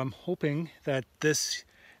 So I'm hoping that this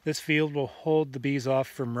field will hold the bees off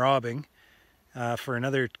from robbing for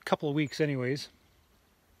another couple of weeks anyways.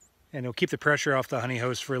 And it'll keep the pressure off the honey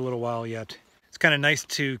house for a little while yet. It's kind of nice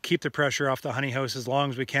to keep the pressure off the honey house as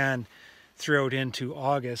long as we can throughout into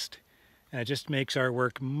August. And it just makes our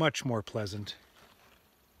work much more pleasant.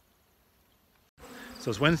 So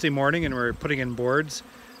it's Wednesday morning and we're putting in boards,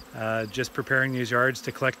 just preparing these yards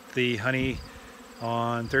to collect the honey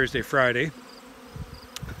on Thursday, Friday.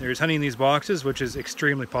 There's honey in these boxes, which is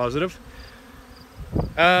extremely positive.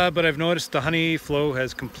 But I've noticed the honey flow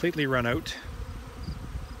has completely run out.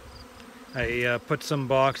 I put some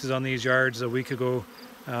boxes on these yards a week ago,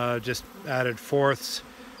 just added fourths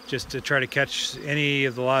just to try to catch any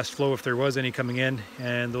of the last flow if there was any coming in,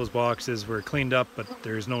 and those boxes were cleaned up, but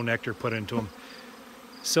there's no nectar put into them.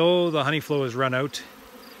 So the honey flow has run out.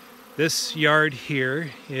 This yard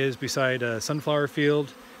here is beside a sunflower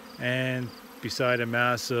field and beside a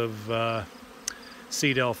massive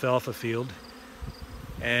seed alfalfa field.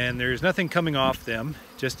 And there's nothing coming off them,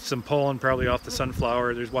 just some pollen probably off the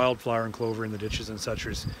sunflower. There's wildflower and clover in the ditches and such.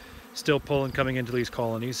 There's still pollen coming into these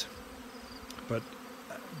colonies, but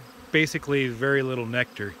basically very little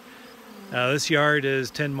nectar. This yard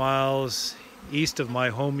is 10 miles east of my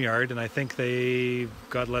home yard, and I think they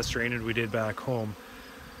got less rain than we did back home.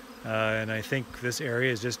 And I think this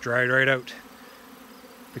area is just dried right out.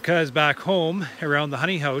 Because back home around the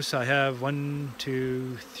honey house, I have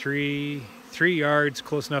 3 yards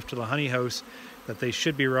close enough to the honey house that they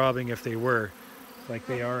should be robbing if they were, like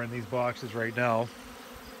they are in these boxes right now.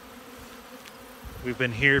 We've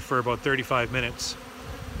been here for about 35 minutes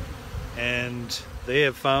and they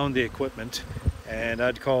have found the equipment, and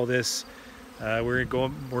I'd call this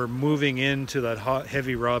we're moving into that hot,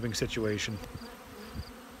 heavy robbing situation.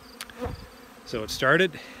 So it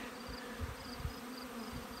started.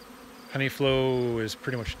 Honey flow is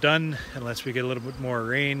pretty much done unless we get a little bit more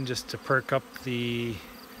rain just to perk up the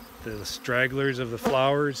stragglers of the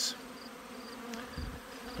flowers.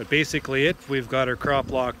 But basically we've got our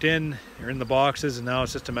crop locked in, they're in the boxes, and now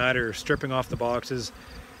it's just a matter of stripping off the boxes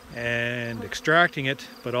and extracting it.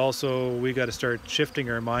 But also we got to start shifting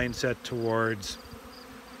our mindset towards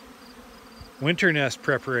winter nest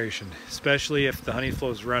preparation, especially if the honey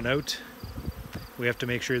flows run out. We have to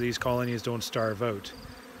make sure these colonies don't starve out.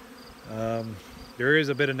 There is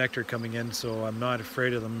a bit of nectar coming in, so I'm not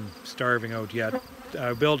afraid of them starving out yet.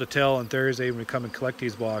 I'll be able to tell on Thursday when we come and collect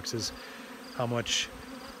these boxes how much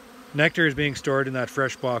nectar is being stored in that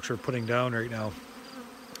fresh box we're putting down right now.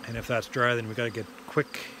 And if that's dry, then we got to get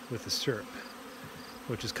quick with the syrup,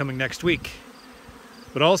 which is coming next week.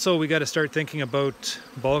 But also we got to start thinking about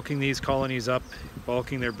bulking these colonies up,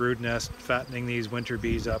 bulking their brood nest, fattening these winter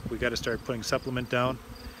bees up. We got to start putting supplement down.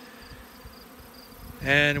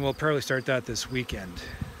 And we'll probably start that this weekend.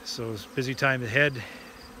 So it's a busy time ahead.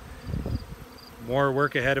 More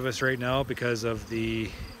work ahead of us right now because of the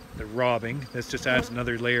robbing. This just adds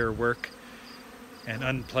another layer of work and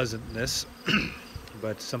unpleasantness.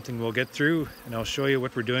 But something we'll get through, and I'll show you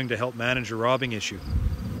what we're doing to help manage the robbing issue.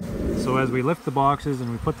 So as we lift the boxes and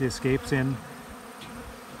we put the escapes in,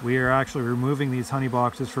 we are actually removing these honey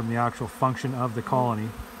boxes from the actual function of the colony.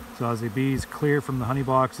 So as the bees clear from the honey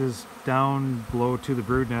boxes down below to the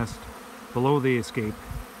brood nest, below the escape,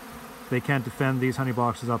 they can't defend these honey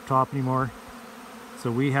boxes up top anymore.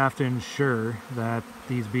 So we have to ensure that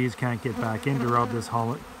these bees can't get back in to rob this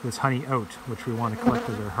honey out, which we want to collect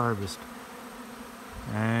as our harvest.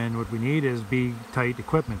 And what we need is bee tight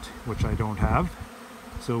equipment, which I don't have.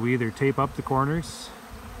 So we either tape up the corners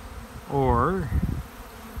or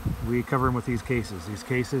we cover them with these cases. These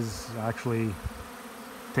cases actually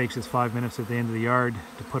takes us 5 minutes at the end of the yard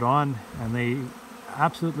to put on, and they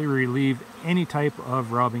absolutely relieve any type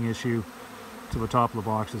of robbing issue to the top of the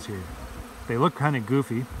boxes here. They look kind of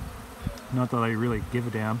goofy, Not that I really give a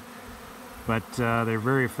damn, but they're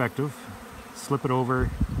very effective. Slip it over,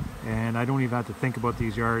 and I don't even have to think about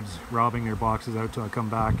these yards robbing their boxes out till I come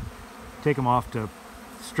back. Take them off to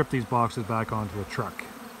strip these boxes back onto the truck.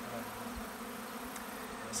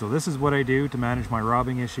 So this is what I do to manage my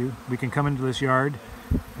robbing issue. We can come into this yard,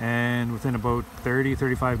 and within about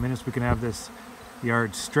 30-35 minutes we can have this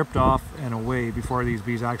yard stripped off and away before these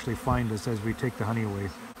bees actually find us as we take the honey away.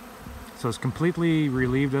 So it's completely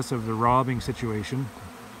relieved us of the robbing situation,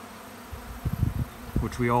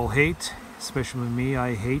 which we all hate, especially me.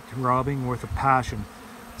 I hate robbing with a passion.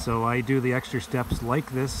 So I do the extra steps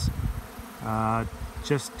like this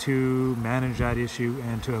just to manage that issue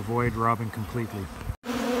and to avoid robbing completely.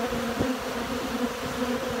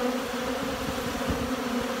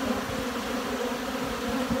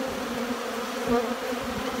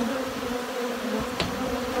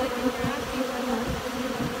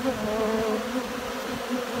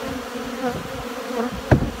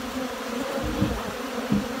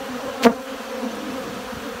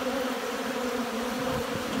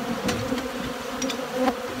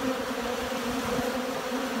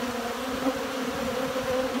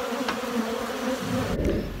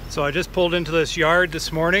 So I just pulled into this yard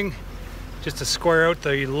this morning just to square out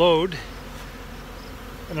the load,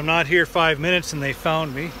 and I'm not here 5 minutes and they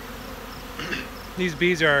found me. These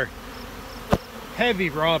bees are heavy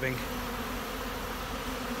robbing.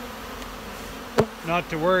 Not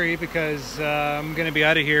to worry, because I'm going to be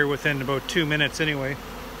out of here within about 2 minutes anyway.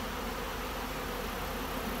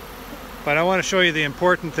 But I want to show you the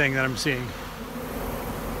important thing that I'm seeing.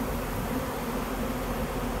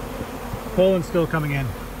 Pollen's still coming in.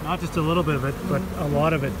 Not just a little bit of it, but a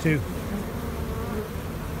lot of it too.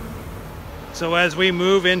 So as we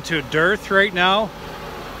move into dearth right now,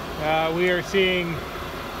 we are seeing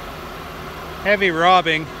heavy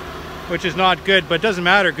robbing, which is not good, but it doesn't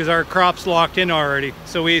matter because our crop's locked in already.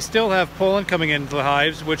 So we still have pollen coming into the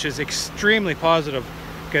hives, which is extremely positive,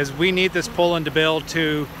 because we need this pollen to be able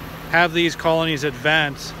to have these colonies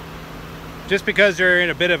advance. Just because they're in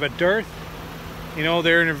a bit of a dearth, you know,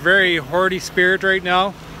 they're in a very hoardy spirit right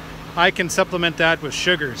now, I can supplement that with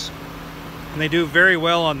sugars, and they do very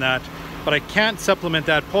well on that, but I can't supplement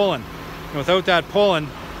that pollen. And without that pollen,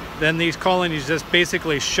 then these colonies just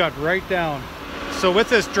basically shut right down. So with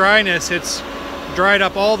this dryness, it's dried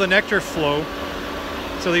up all the nectar flow,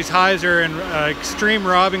 so these hives are in extreme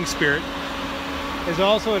robbing spirit. It's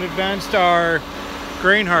also advanced our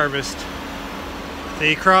grain harvest.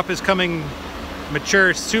 The crop is coming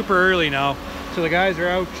mature super early now, so the guys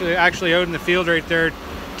are actually out in the field right there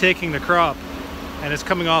taking the crop, and it's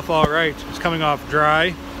coming off all right. It's coming off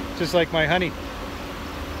dry, just like my honey.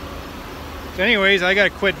 So anyways, I gotta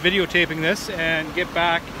quit videotaping this and get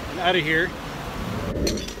back and out of here.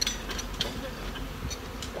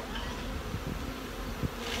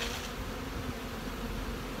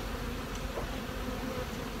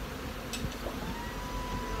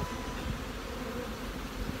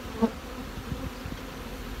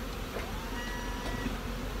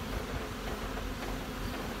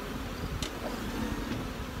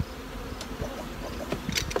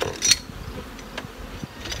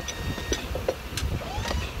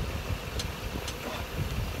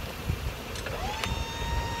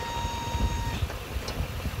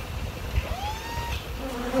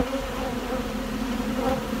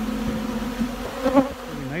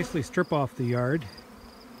 Nicely strip off the yard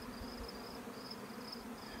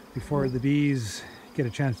before the bees get a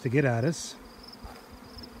chance to get at us.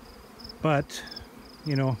 But,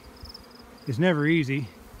 you know, it's never easy.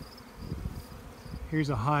 Here's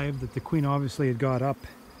a hive that the queen obviously had got up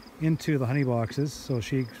into the honey boxes, so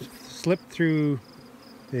she slipped through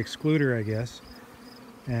the excluder, I guess,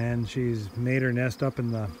 and she's made her nest up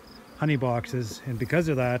in the honey boxes, and because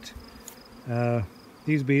of that,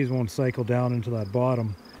 these bees won't cycle down into that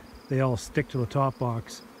bottom. They all stick to the top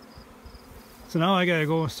box. So now I gotta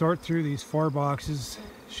go sort through these 4 boxes,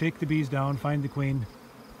 shake the bees down, find the queen,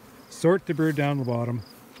 sort the brood down the bottom.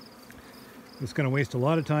 It's gonna waste a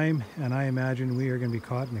lot of time, and I imagine we are gonna be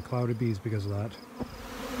caught in a cloud of bees because of that.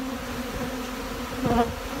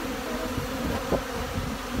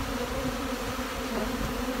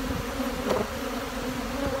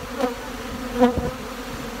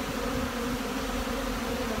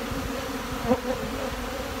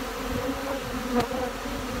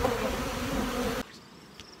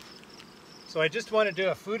 So I just want to do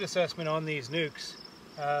a food assessment on these nukes.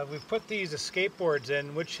 We've put these escape boards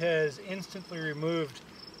in, which has instantly removed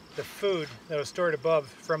the food that was stored above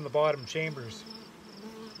from the bottom chambers.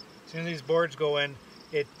 As soon as these boards go in,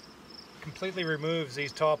 it completely removes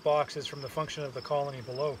these top boxes from the function of the colony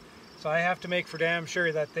below. So I have to make for damn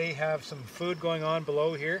sure that they have some food going on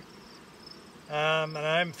below here. And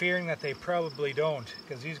I'm fearing that they probably don't,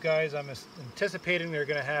 because these guys, I'm anticipating they're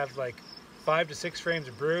going to have like 5 to 6 frames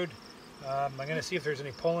of brood. I'm going to see if there's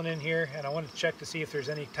any pollen in here, and I want to check to see if there's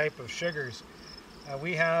any type of sugars.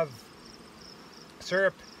 We have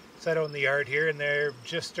syrup set out in the yard here, and they're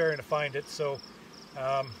just starting to find it, so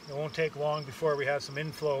it won't take long before we have some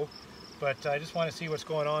inflow. But I just want to see what's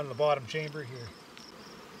going on in the bottom chamber here.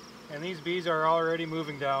 And these bees are already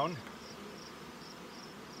moving down.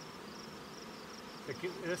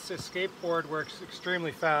 This escape board works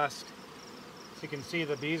extremely fast. As you can see,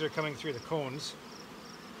 the bees are coming through the cones,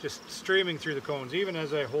 just streaming through the cones. Even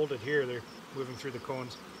as I hold it here, they're moving through the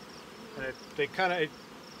cones. And they kind of,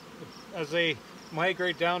 as they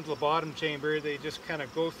migrate down to the bottom chamber, they just kind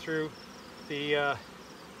of go through the,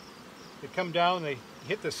 they come down, they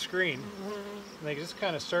hit the screen, and they just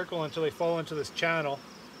kind of circle until they fall into this channel,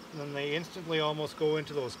 and then they instantly almost go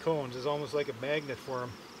into those cones. It's almost like a magnet for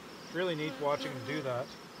them. It's really neat watching them do that.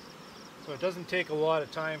 So it doesn't take a lot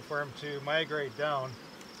of time for them to migrate down.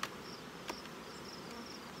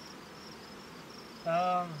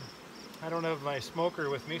 I don't have my smoker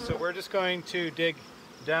with me, so we're just going to dig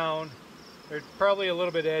down. They're probably a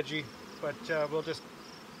little bit edgy, but we'll just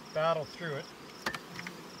battle through it.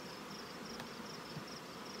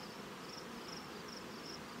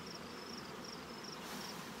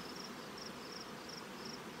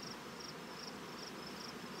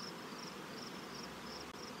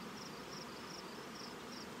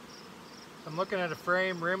 I'm looking at a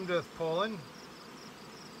frame rimmed with pollen.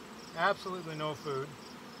 Absolutely no food.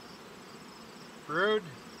 Brood.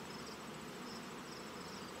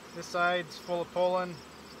 This side's full of pollen.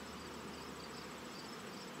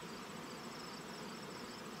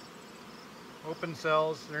 Open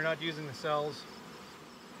cells. They're not using the cells.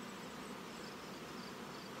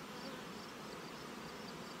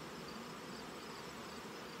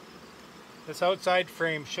 This outside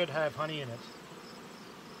frame should have honey in it.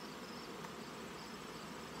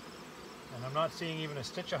 And I'm not seeing even a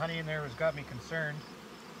stitch of honey in there, which got me concerned.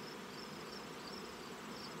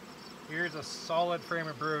 Here's a solid frame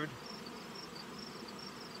of brood.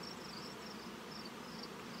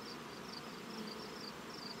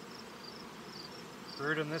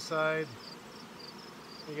 Brood on this side.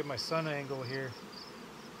 Let me get my sun angle here.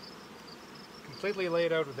 Completely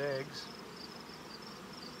laid out with eggs.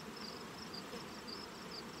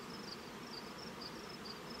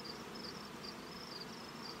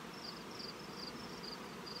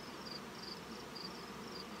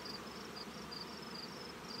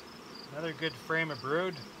 Another good frame of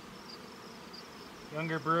brood.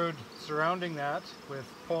 Younger brood surrounding that with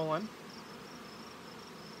pollen.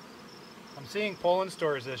 I'm seeing pollen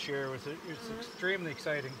stores this year, which is extremely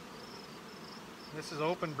exciting. This is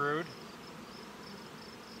open brood.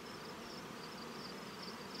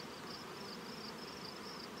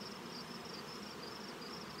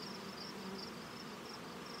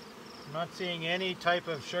 I'm not seeing any type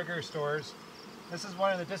of sugar stores. This is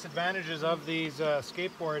one of the disadvantages of these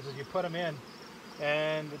skateboards, is you put them in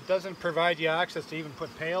and it doesn't provide you access to even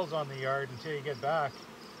put pails on the yard until you get back.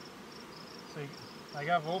 So I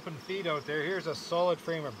got open feed out there. Here's a solid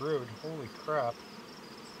frame of brood. Holy crap.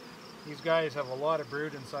 These guys have a lot of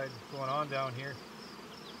brood inside going on down here.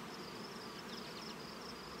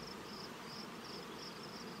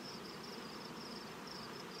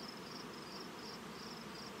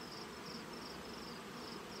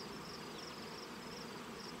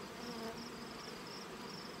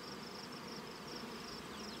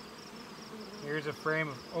 Here's a frame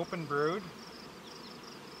of open brood.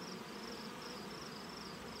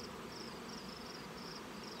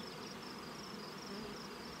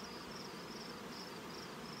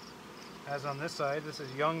 As on this side, this is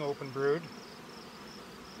young open brood.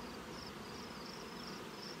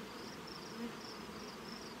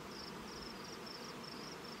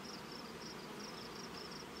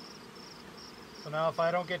 So now if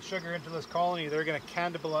I don't get sugar into this colony, they're going to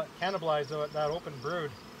cannibalize that open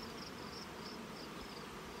brood.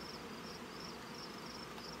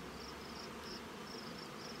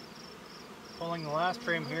 Pulling the last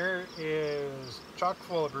frame here is chock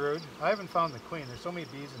full of brood. I haven't found the queen. There's so many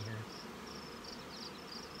bees in here.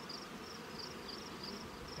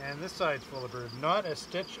 And this side's full of brood. Not a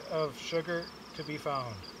stitch of sugar to be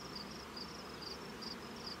found.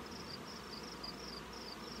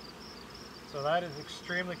 So that is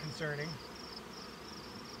extremely concerning.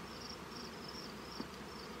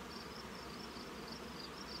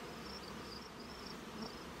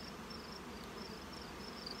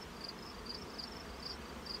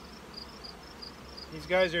 These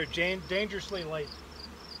guys are dangerously light.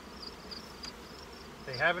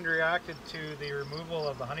 They haven't reacted to the removal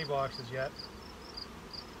of the honey boxes yet.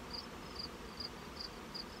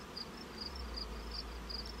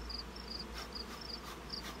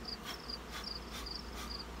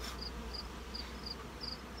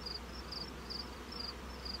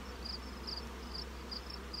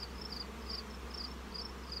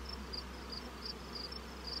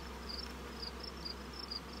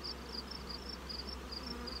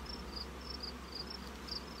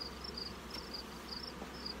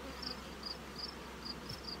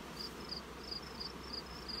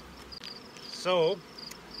 So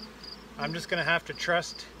I'm just going to have to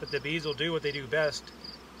trust that the bees will do what they do best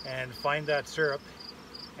and find that syrup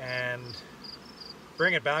and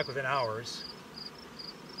bring it back within hours.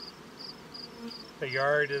 This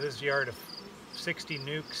yard of 60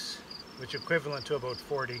 nukes, which is equivalent to about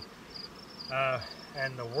 40.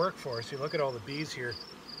 And the workforce, you look at all the bees here,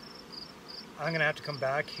 I'm going to have to come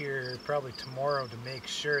back here probably tomorrow to make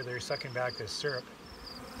sure they're sucking back this syrup.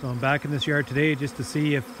 So I'm back in this yard today just to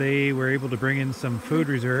see if they were able to bring in some food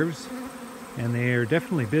reserves, and they are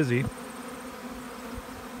definitely busy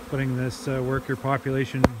putting this worker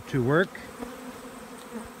population to work.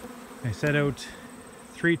 I set out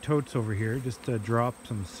 3 totes over here just to drop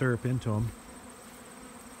some syrup into them,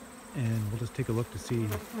 and we'll just take a look to see.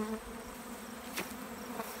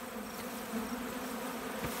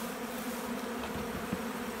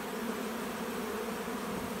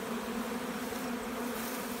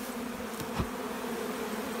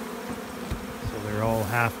 They're all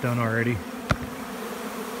half done already.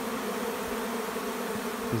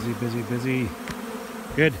 Busy, busy, busy.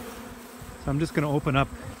 Good. So I'm just going to open up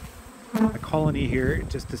a colony here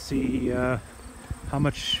just to see how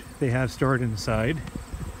much they have stored inside.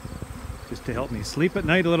 Just to help me sleep at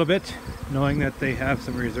night a little bit, knowing that they have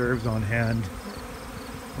some reserves on hand.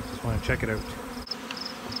 I just want to check it out.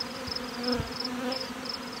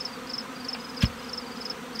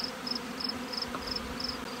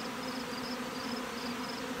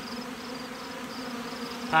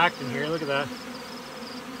 Packed in here, look at that.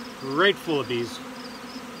 Right full of bees.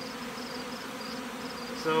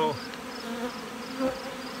 So,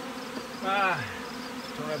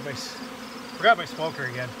 forgot my smoker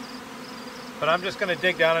again. But I'm just going to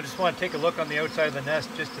dig down. I just want to take a look on the outside of the nest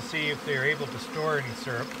just to see if they're able to store any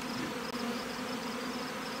syrup.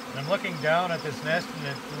 And I'm looking down at this nest and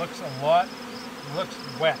it looks wet, which is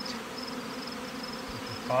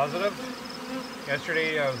positive.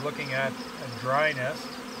 Yesterday I was looking at a dry nest,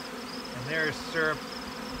 and there's syrup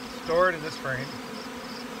stored in this frame.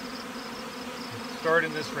 So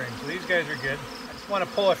these guys are good. I just want to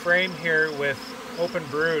pull a frame here with open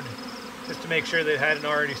brood just to make sure they hadn't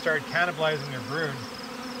already started cannibalizing their brood.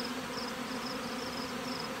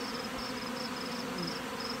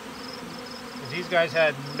 Because these guys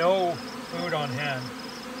had no food on hand.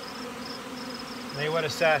 They would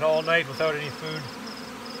have sat all night without any food,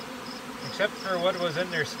 except for what was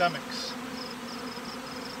in their stomachs.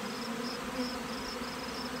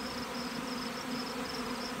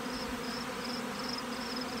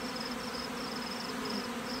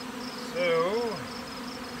 So,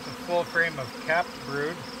 it's a full frame of capped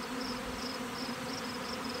brood.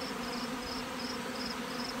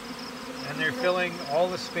 And they're filling all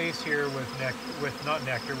the space here with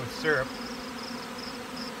syrup.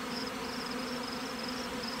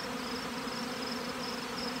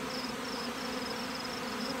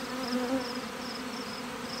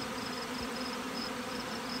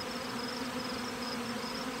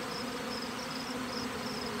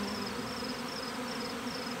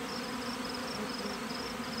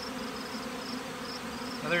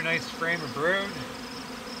 Another nice frame of brood.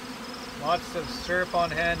 Lots of syrup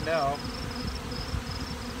on hand now.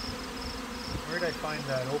 Where did I find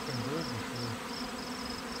that open brood before?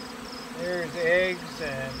 There's eggs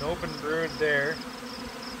and open brood there.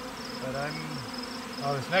 But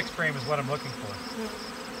this next frame is what I'm looking for.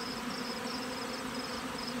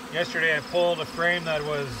 Yesterday I pulled a frame that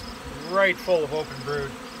was right full of open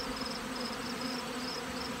brood.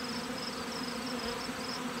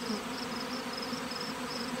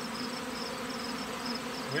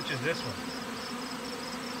 Which is this one.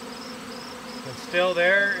 It's still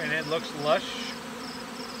there and it looks lush.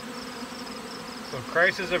 So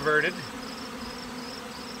crisis averted.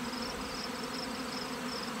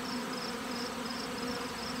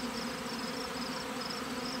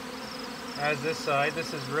 As this side,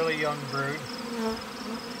 this is really young brood.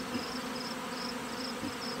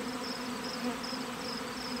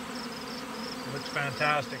 Looks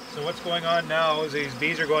fantastic. So what's going on now is these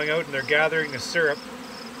bees are going out and they're gathering the syrup,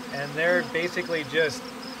 and they're basically just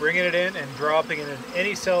bringing it in and dropping it in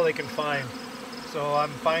any cell they can find. So I'm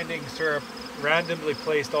finding syrup randomly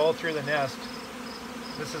placed all through the nest.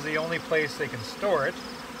 This is the only place they can store it,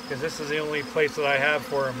 because this is the only place that I have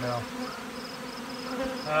for them now.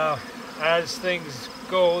 As things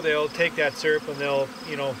go, they'll take that syrup and they'll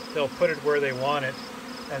put it where they want it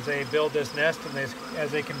as they build this nest, and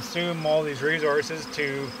as they consume all these resources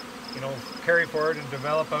to, carry forward and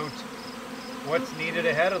develop out what's needed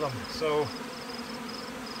ahead of them. So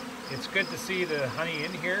it's good to see the honey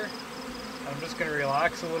in here. I'm just going to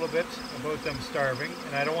relax a little bit about them starving,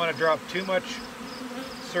 and I don't want to drop too much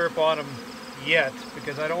syrup on them yet,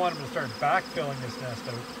 because I don't want them to start backfilling this nest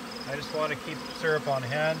out. I just want to keep syrup on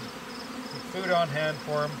hand, keep food on hand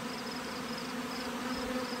for them.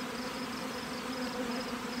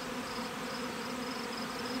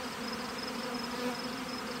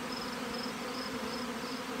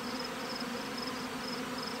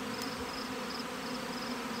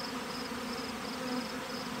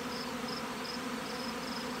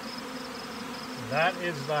 That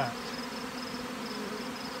is that.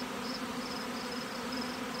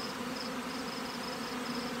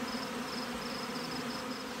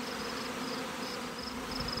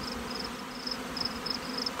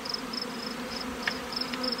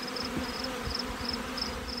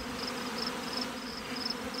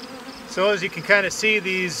 So as you can kind of see,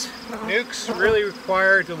 these nukes really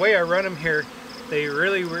require, the way I run them here, they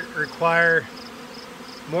really require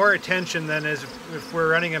more attention than as if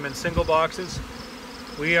we're running them in single boxes.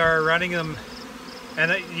 We are running them,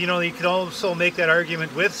 and you could also make that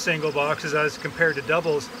argument with single boxes as compared to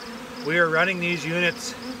doubles. We are running these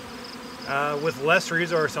units with less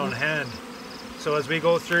resource on hand. So as we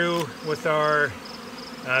go through with our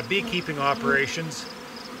beekeeping operations,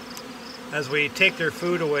 as we take their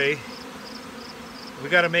food away, we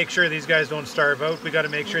got to make sure these guys don't starve out. We got to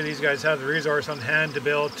make sure these guys have the resource on hand to be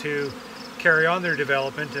able to carry on their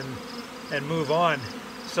development and move on.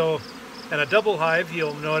 So in a double hive,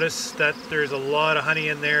 you'll notice that there's a lot of honey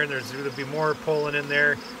in there, and there's going to be more pollen in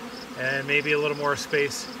there and maybe a little more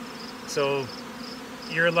space. So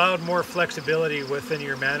you're allowed more flexibility within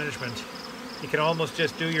your management. You can almost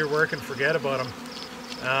just do your work and forget about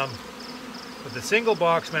them. With the single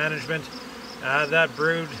box management, that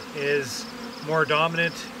brood is more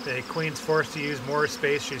dominant. The queen's forced to use more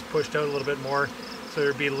space. She's pushed out a little bit more, so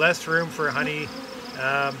there'd be less room for honey,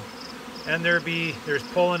 and there's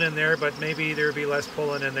pollen in there, but maybe there'd be less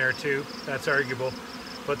pollen in there too. That's arguable,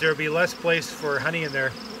 but there'll be less place for honey in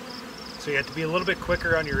there, so you have to be a little bit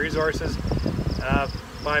quicker on your resources.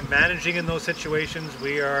 By managing in those situations,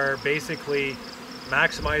 we are basically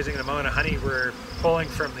maximizing the amount of honey we're pulling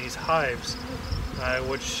from these hives,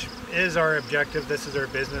 which is our objective. This is our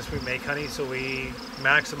business. We make honey, so we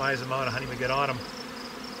maximize the amount of honey we get on them.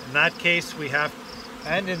 In that case,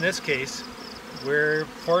 and in this case, we're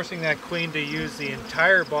forcing that queen to use the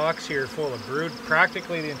entire box here full of brood,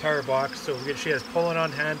 practically the entire box. So she has pollen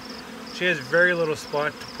on hand. She has very little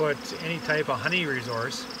spot to put any type of honey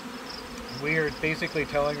resource. We are basically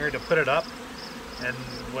telling her to put it up, and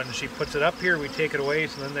when she puts it up here, we take it away,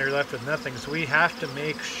 so then they're left with nothing. So we have to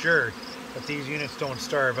make sure that these units don't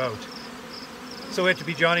starve out. So we have to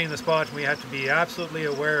be Johnny in the spot, and we have to be absolutely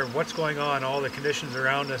aware of what's going on, all the conditions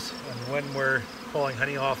around us, and when we're pulling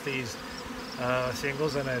honey off these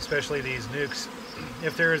singles, and especially these nukes.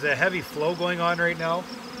 If there is a heavy flow going on right now,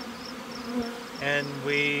 and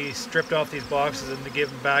we stripped off these boxes and to give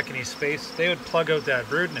them back any space, they would plug out that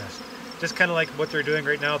brood nest. Just kind of like what they're doing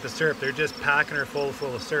right now with the syrup. They're just packing her full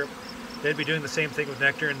of syrup. They'd be doing the same thing with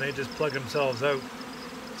nectar, and they just plug themselves out.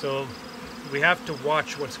 So we have to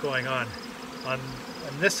watch what's going on.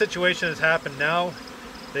 In this situation has happened now,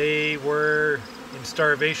 they were in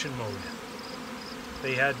starvation mode.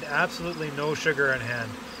 They had absolutely no sugar on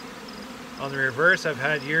hand. On the reverse, I've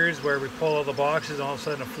had years where we pull all the boxes, and all of a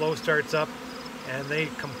sudden a flow starts up, and they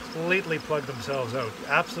completely plug themselves out.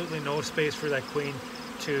 Absolutely no space for that queen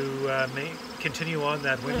to continue on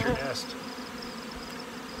that winter nest.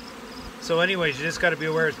 So anyways, you just got to be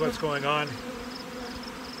aware of what's going on.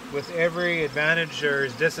 With every advantage,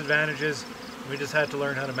 there's disadvantages. We just had to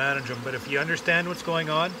learn how to manage them. But if you understand what's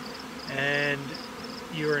going on, and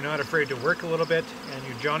you are not afraid to work a little bit, and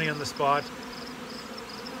you're Johnny on the spot,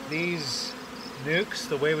 these nukes,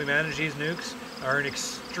 the way we manage these nukes, are an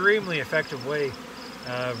extremely effective way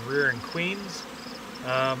of rearing queens,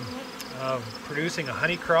 of producing a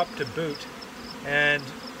honey crop to boot, and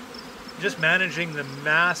just managing the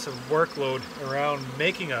massive workload around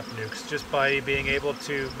making up nukes, just by being able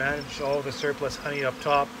to manage all the surplus honey up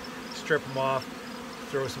top, strip them off,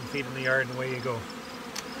 throw some feed in the yard, and away you go.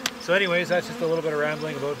 So anyways, that's just a little bit of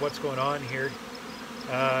rambling about what's going on here.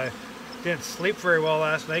 Didn't sleep very well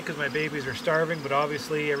last night because my babies are starving, but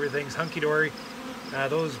obviously everything's hunky-dory.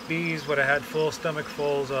 Those bees would have had full stomach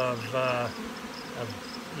fulls of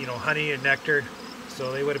honey and nectar,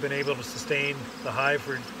 so they would have been able to sustain the hive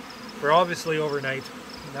for obviously overnight.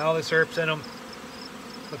 Now the syrup's in them.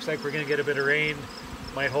 Looks like we're going to get a bit of rain.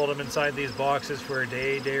 Might hold them inside these boxes for a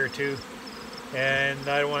day or two. And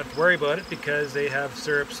I don't want to worry about it because they have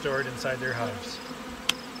syrup stored inside their hives.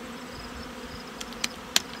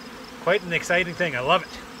 Quite an exciting thing. I love it.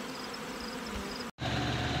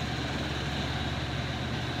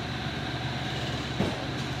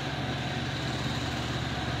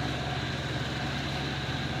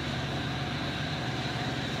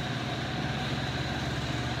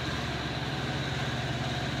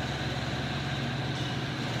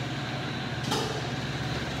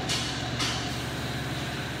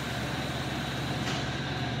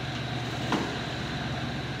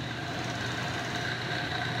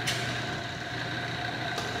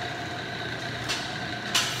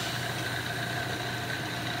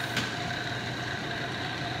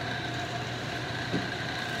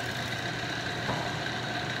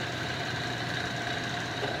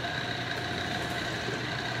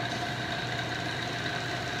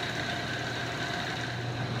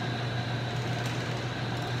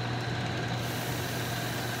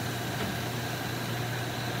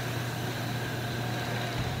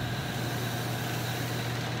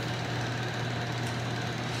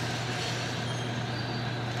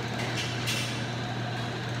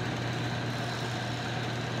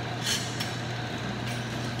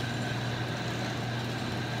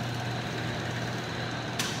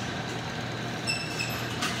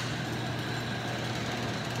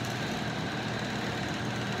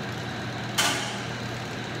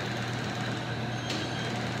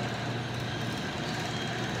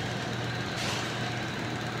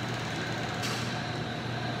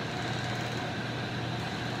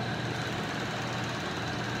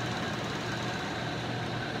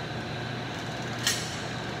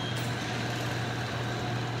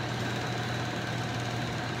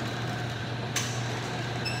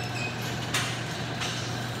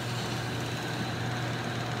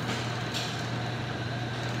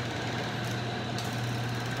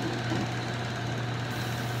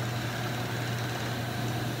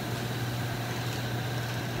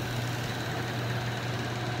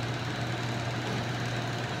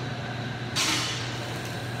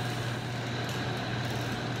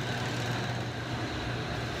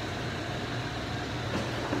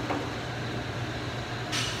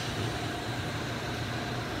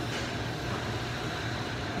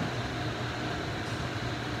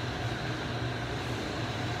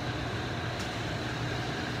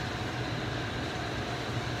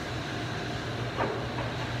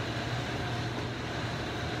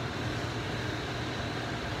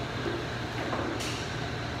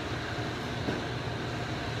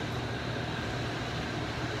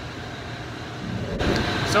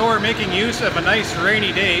 So we're making use of a nice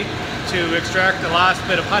rainy day to extract the last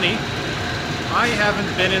bit of honey. I haven't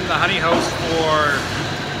been in the honey house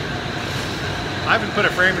I haven't put a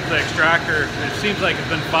frame into the extractor. It seems like it's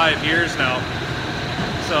been 5 years now.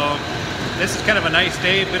 So this is kind of a nice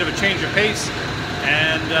day, a bit of a change of pace,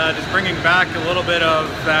 and just bringing back a little bit of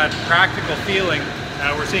that practical feeling.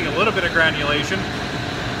 We're seeing a little bit of granulation.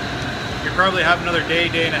 You probably have another day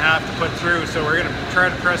and a half to put through, so we're going to try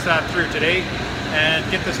to press that through today and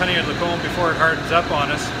get this honey out of the comb before it hardens up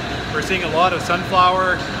on us. We're seeing a lot of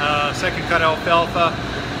sunflower, second cut alfalfa,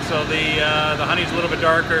 so the honey's a little bit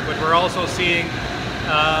darker, but we're also seeing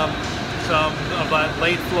some of that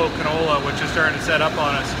late flow canola, which is starting to set up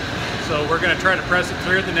on us. So we're going to try to press it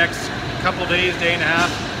through the next couple days, day and a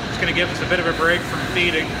half. It's going to give us a bit of a break from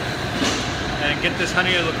feeding and get this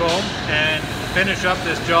honey out of the comb and finish up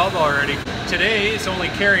this job already. Today it's only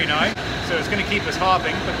Carrie and I, so it's going to keep us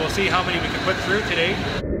hopping, but we'll see how many we can put through today.